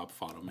down on top of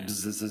Automan.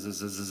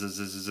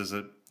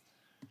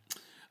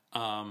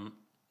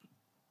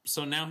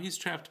 So now he's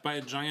trapped by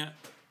a giant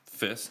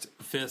fist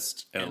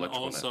and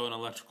also an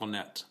electrical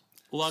net.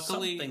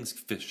 Luckily, something's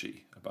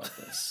fishy about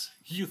this.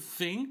 You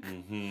think?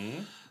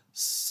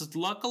 Mm-hmm.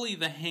 Luckily,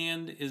 the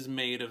hand is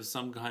made of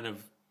some kind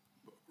of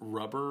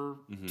rubber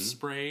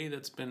spray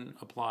that's been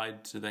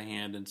applied to the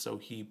hand, and so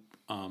he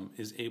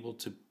is able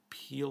to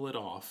peel it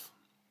off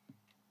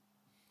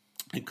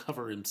and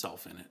cover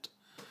himself in it,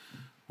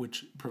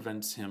 which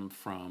prevents him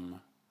from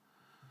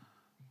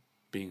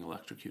being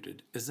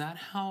electrocuted. Is that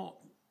how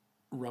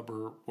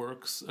rubber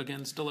works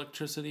against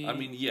electricity? I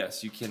mean,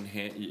 yes, you can.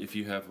 If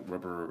you have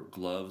rubber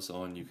gloves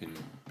on, you can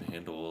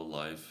handle a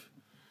live.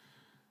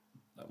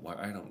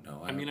 I don't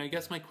know. I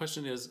guess my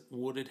question is: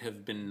 would it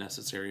have been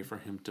necessary for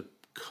him to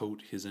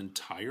coat his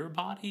entire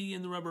body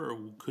in the rubber, or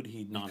could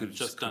he not have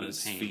just done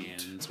his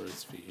hands or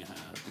his feet? Yeah,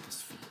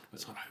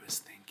 that's what I was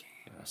thinking.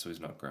 Yeah, so he's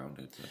not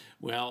grounded. But.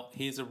 Well,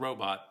 he's a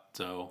robot,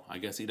 so I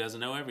guess he doesn't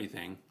know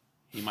everything.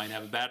 He might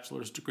have a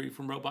bachelor's degree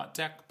from robot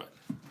tech, but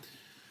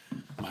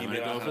Might want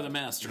to go for the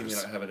masters. He may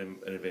not have an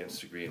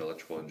advanced degree in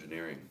electrical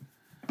engineering.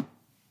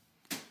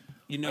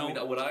 You know, I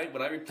mean,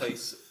 when I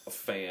replace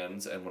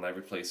fans and when I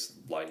replace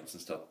lights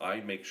and stuff, I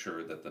make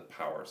sure that the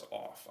power's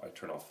off. I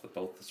turn off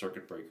both the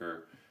circuit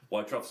breaker.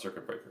 Well, I turn off the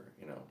circuit breaker.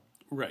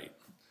 right.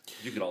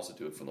 You could also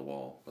do it from the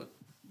wall, but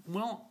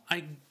Well,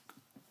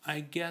 I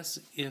guess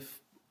if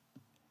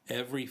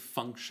every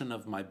function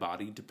of my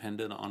body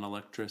depended on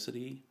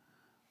electricity,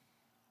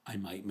 I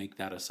might make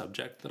that a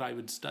subject that I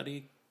would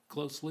study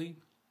closely.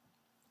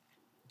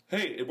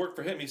 hey, it worked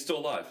for him. He's still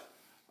alive.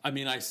 I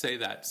mean, I say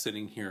that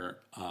sitting here,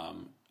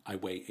 I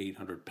weigh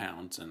 800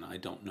 pounds and I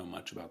don't know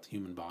much about the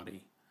human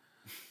body.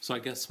 So I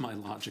guess my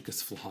logic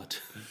is flawed.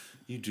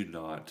 You do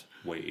not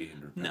weigh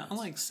 800 pounds. No,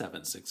 like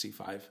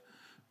 765,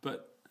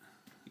 but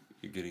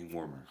You're getting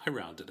warmer. I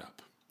rounded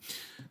up.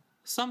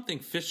 Something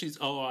fishy's...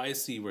 Oh, I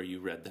see where you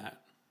read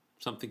that.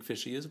 Something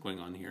fishy is going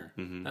on here.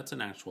 That's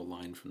an actual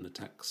line from the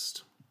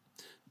text.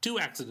 2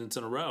 accidents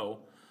in a row.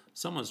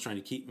 Someone's trying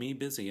to keep me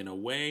busy and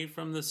away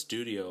from the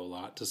studio a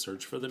lot to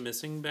search for the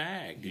missing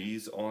bag.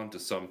 He's on to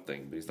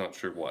something, but he's not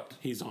sure what.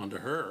 He's on to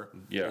her.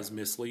 Yeah. Is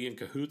Miss Lee in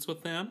cahoots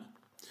with them?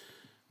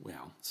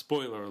 Well,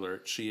 spoiler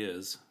alert, she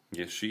is.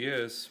 Yes, she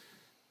is.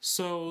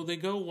 So they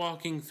go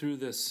walking through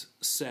this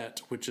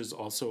set, which is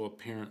also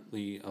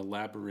apparently a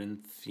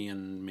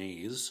labyrinthian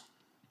maze,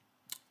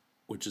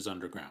 which is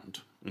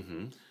underground.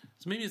 Mm-hmm.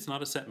 So maybe it's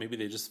not a set. Maybe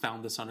they just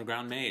found this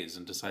underground maze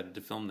and decided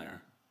to film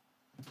there.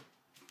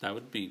 That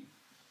would be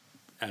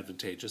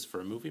advantageous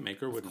for a movie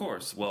maker, wouldn't Of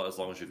course. Well, as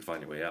long as you can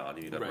find your way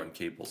out. You got to Right. run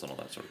cables and all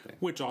that sort of thing.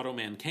 Which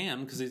Automan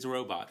can, because he's a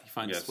robot. He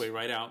finds Yes. his way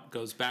right out,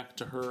 goes back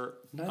to her.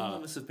 None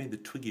of us have made the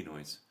twiggy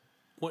noise.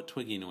 What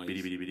Twiggy noise?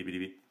 Bitty, bitty, bitty, bitty,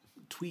 bitty.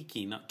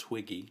 Tweaky, not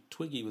Twiggy.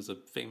 Twiggy was a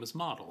famous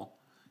model.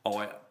 Oh,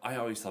 I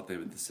always thought they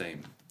were the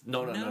same.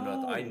 No.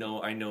 I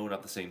know,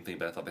 not the same thing,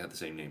 but I thought they had the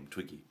same name,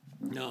 Twiggy.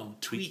 No,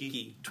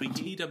 Tweaky?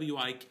 Tweaky.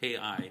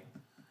 Twiki.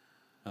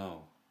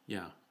 Oh.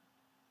 Yeah.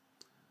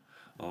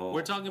 Oh.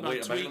 We're talking about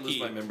Wait, am I going to lose Tweaky.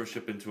 my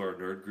membership into our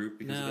nerd group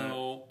because of that?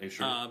 No, Are you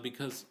sure?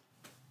 because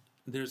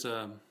there's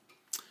the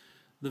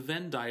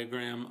Venn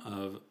diagram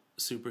of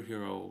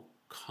superhero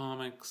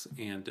comics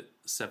and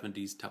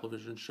 70s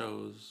television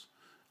shows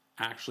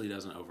actually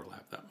doesn't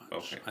overlap that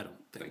much. Okay. I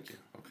don't think. Thank you.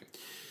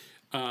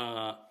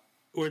 Okay.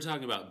 We're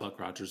talking about Buck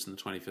Rogers in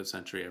the 25th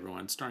century,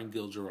 everyone, starring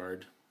Gil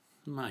Gerard.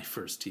 My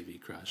first TV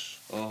crush.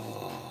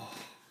 Oh.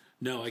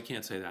 No, I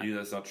can't say that. Yeah,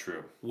 that's not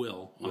true.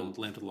 Will on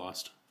Land of the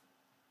Lost.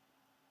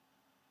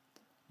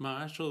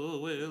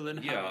 Marshall, Will,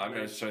 and Yeah, I'm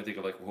Howard. just trying to think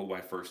of like what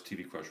my first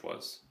TV crush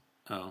was.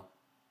 Oh.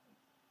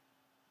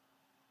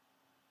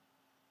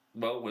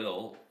 Well,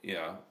 Will,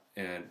 yeah.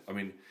 And, I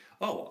mean,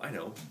 I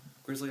know.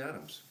 Grizzly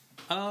Adams.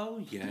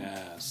 Oh,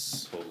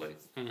 yes. Totally.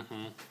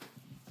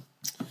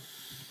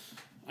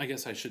 I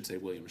guess I should say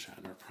William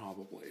Shatner,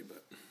 probably,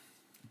 but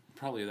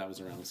probably that was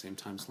around the same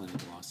time as Land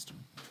of the Lost.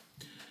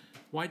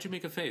 Why'd you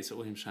make a face at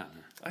William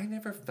Shatner? I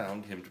never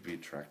found him to be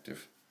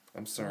attractive.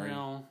 I'm sorry.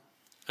 Well,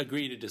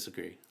 agree to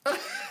disagree. I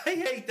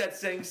hate that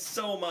saying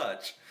so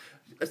much.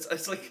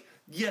 It's like,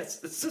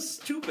 yes, it's so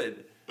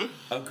stupid.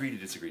 Agree to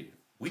disagree.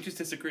 We just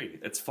disagree.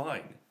 It's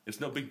fine. It's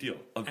no big deal.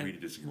 Agree to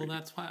disagree. Well,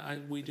 that's why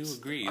we do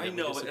agree. I that we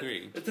know.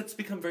 disagree. That's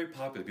become very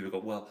popular. People go,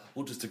 well,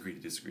 we'll just agree to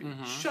disagree.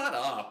 Shut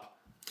up.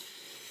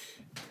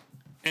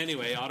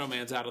 Anyway,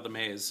 Automan's out of the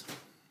maze,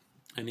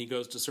 and he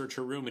goes to search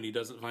her room, and he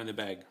doesn't find the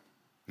bag.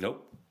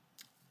 Nope.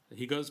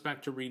 He goes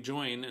back to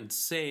rejoin and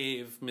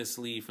save Miss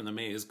Lee from the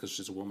maze, because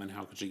she's a woman.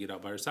 How could she get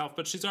out by herself?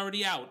 But she's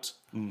already out.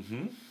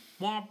 Mm-hmm.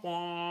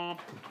 Womp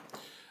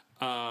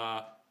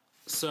womp.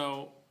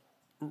 So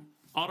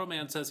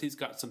Automan says he's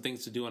got some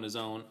things to do on his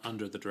own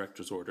under the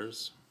director's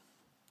orders.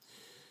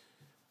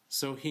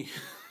 So he...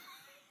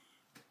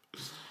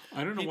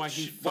 I don't know why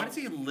he... Why does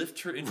he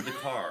lift her into the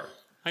car?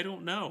 I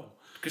don't know.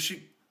 Because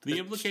she... The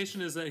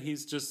implication is that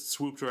he's just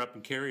swooped her up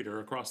and carried her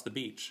across the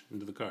beach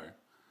into the car.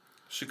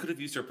 She could have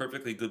used her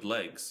perfectly good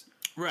legs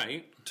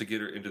Right. to get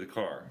her into the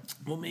car.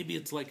 Well, maybe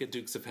it's like a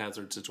Dukes of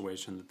Hazzard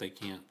situation that they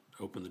can't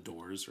open the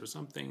doors or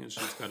something, and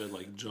she's got to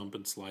like jump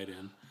and slide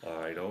in.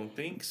 I don't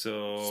think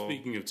so.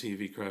 Speaking of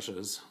TV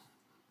crushes,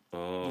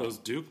 those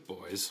Duke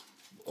boys.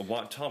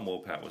 Tom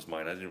Wopat was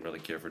mine. I didn't really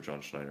care for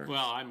John Schneider.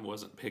 Well, I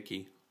wasn't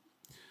picky.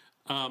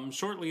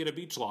 Shortly at a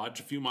beach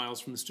lodge, a few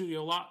miles from the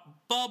studio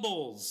lot,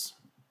 Bubbles.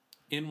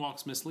 In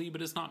walks Miss Lee,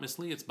 but it's not Miss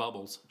Lee, it's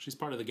Bubbles. She's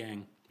part of the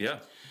gang. Yeah.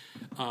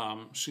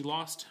 She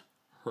lost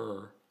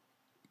her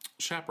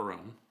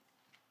chaperone,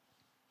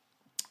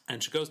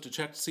 and she goes to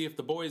check to see if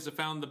the boys have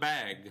found the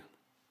bag.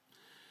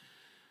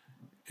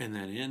 And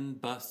then in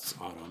busts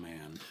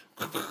Automan.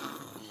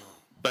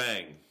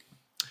 Bang.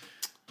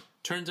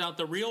 Turns out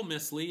the real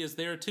Miss Lee is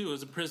there too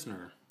as a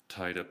prisoner.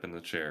 Tied up in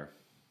the chair.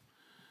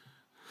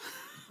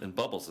 And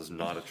Bubbles is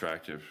not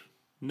attractive.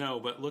 No,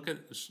 but look at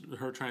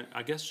her trying.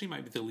 I guess she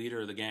might be the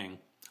leader of the gang.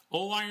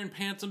 Old Iron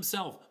Pants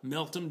himself.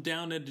 Melt him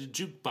down into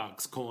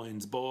jukebox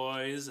coins,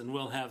 boys, and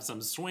we'll have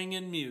some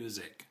swinging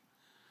music.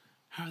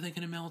 How are they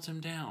going to melt him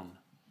down?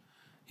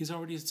 He's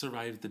already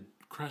survived the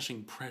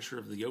crushing pressure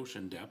of the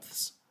ocean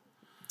depths.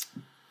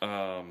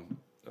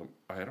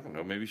 I don't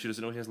know. Maybe she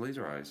doesn't know he has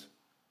laser eyes.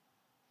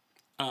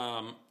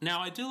 Now,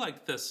 I do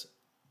like this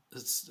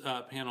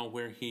panel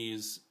where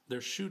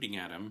they're shooting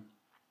at him,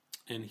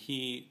 and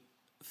he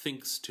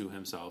thinks to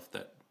himself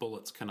that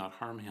bullets cannot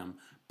harm him,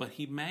 but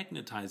he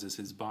magnetizes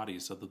his body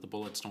so that the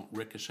bullets don't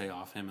ricochet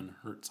off him and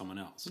hurt someone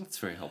else. That's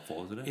very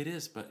helpful, isn't it? It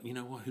is, but you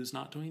know what? Who's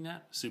not doing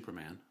that?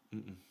 Superman.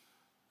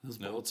 Those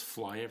bullets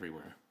fly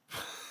everywhere.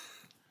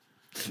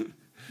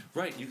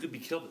 Right, you could be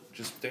killed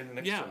just standing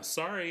next to him. Yeah,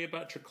 sorry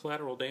about your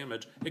collateral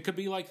damage. It could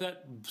be like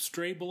that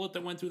stray bullet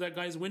that went through that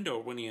guy's window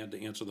when he had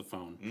to answer the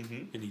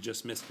phone, and he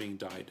just missed being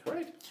died.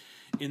 Right.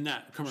 In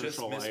that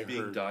commercial, Just missed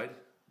being died.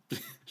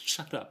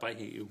 Shut up, I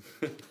hate you.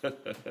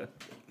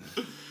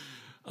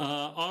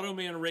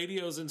 Automan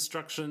radios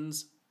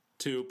instructions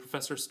to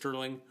Professor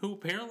Sterling, who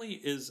apparently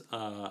is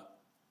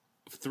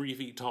 3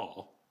 feet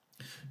tall.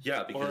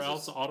 Yeah, because Or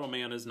else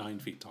Automan is 9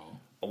 feet tall.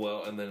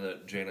 Well, and then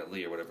Janet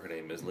Lee, or whatever her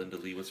name is, Linda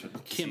Lee, what's her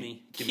Kimmy.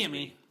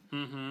 Lee.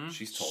 Mm-hmm.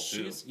 She's tall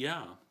too.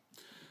 Yeah.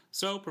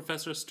 So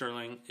Professor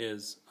Sterling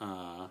is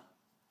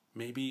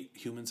maybe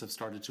humans have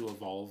started to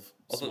evolve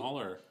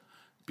smaller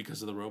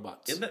because of the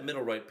robots. In that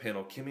middle right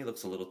panel, Kimmy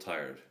looks a little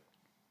tired.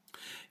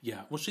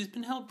 Yeah, well, she's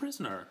been held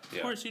prisoner. Yeah.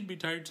 Of course, she'd be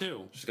tired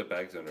too. She's got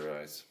bags under her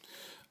eyes.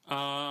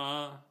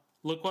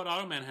 Look what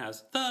Automan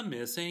has. The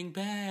missing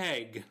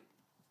bag.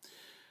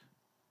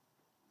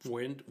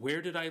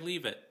 Where did I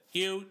leave it?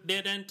 You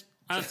didn't.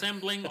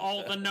 Assembling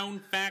all the known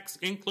facts,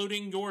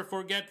 including your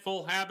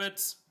forgetful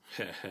habits.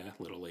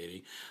 Little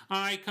lady.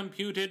 I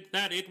computed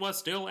that it was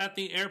still at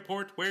the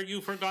airport where you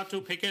forgot to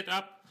pick it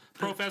up.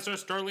 Professor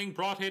Sterling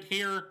brought it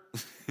here.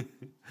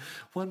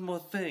 One more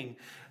thing.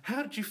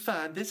 How did you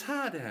find this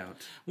hideout?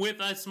 With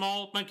a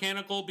small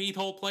mechanical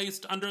beetle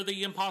placed under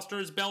the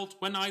imposter's belt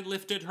when I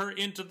lifted her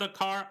into the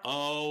car.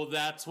 Oh,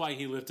 that's why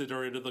he lifted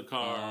her into the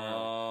car.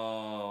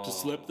 Oh. To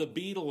slip the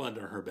beetle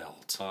under her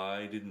belt.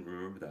 I didn't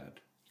remember that.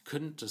 You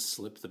couldn't just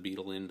slip the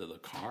beetle into the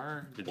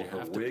car? Did you Or her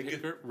have wig? to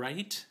pick her?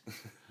 Right?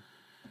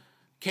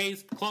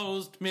 Case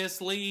closed,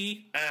 Miss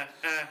Lee.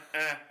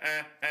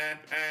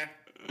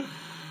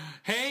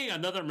 Hey,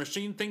 another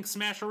Machine Think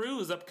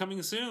Smasheroo is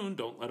upcoming soon.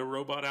 Don't let a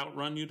robot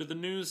outrun you to the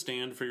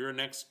newsstand for your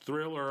next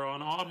thriller on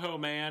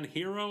Automan,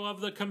 hero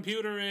of the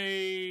computer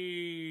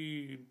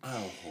age.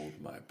 I'll hold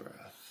my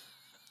breath.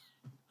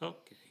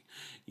 Okay,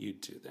 you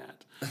do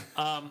that.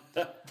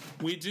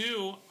 We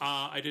do,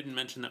 I didn't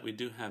mention that we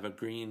do have a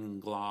Green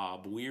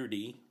Glob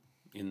weirdie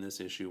in this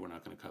issue. We're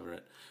not going to cover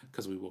it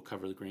because we will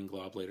cover the Green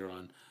Glob later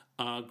on.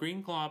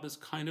 Green Glob is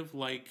kind of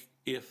like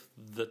if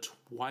the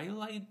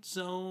Twilight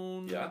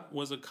Zone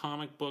was a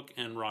comic book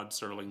and Rod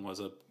Serling was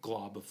a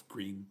glob of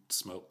green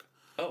smoke.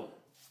 Oh.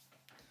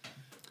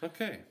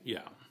 Okay.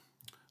 Yeah.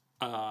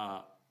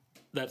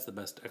 That's the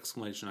best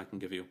explanation I can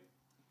give you.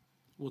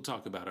 We'll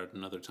talk about it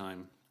another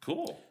time.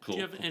 Cool. Do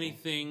you have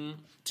anything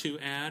to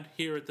add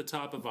here at the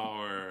top of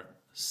our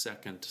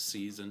second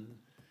season?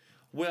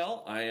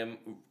 Well, I am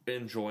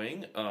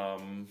enjoying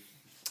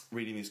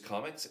reading these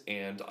comics,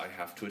 and I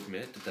have to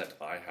admit that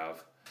I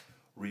have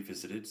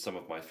revisited some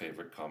of my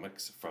favorite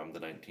comics from the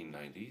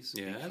 1990s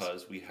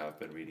because we have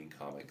been reading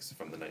comics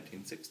from the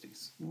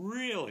 1960s.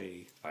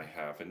 Really? I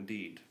have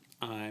indeed.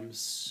 I'm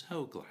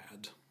so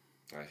glad.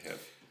 I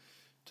have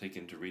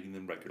taken to reading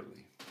them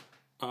regularly.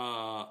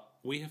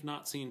 We have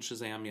not seen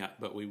Shazam yet,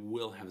 but we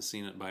will have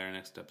seen it by our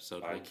next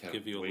episode. We'll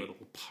give you a little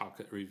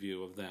pocket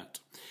review of that.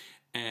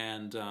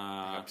 And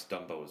perhaps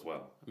Dumbo as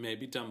well.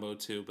 Maybe Dumbo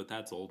too, but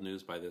that's old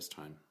news by this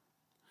time.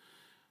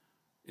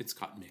 It's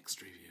got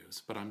mixed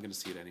reviews, but I'm going to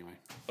see it anyway.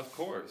 Of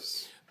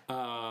course.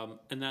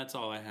 And that's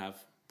all I have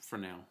for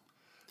now.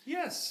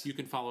 Yes. You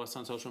can follow us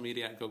on social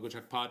media at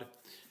GoGoCheckPod.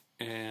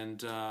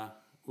 And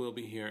we'll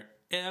be here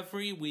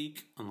every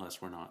week,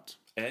 unless we're not.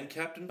 And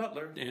Captain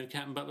Butler. And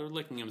Captain Butler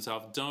licking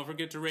himself. Don't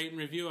forget to rate and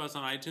review us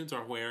on iTunes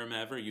or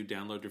wherever you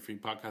download your free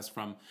podcast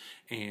from.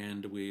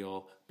 And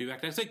we'll be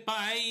back next week.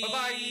 Bye!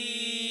 Bye-bye!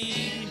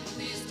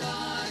 These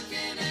dark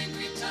and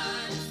angry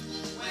times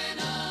when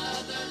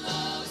other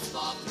loves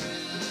fall through,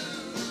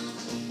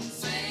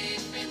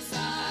 safe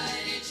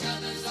inside each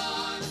other's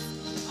arms,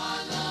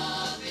 our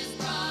love is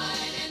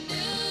bright and new.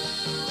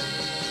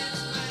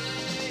 It's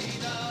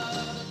made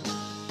of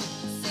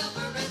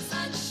silver and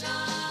sunshine.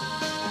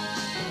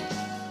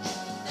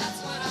 That's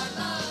what our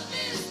love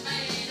is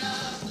made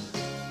of.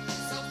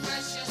 So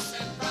precious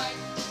and bright,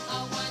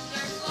 how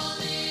wonderful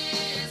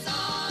is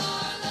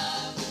our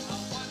love.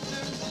 How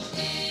wonderful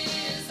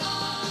is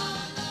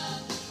our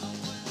love. How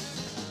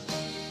wonderful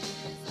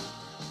is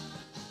our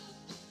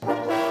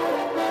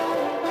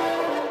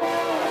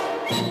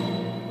love.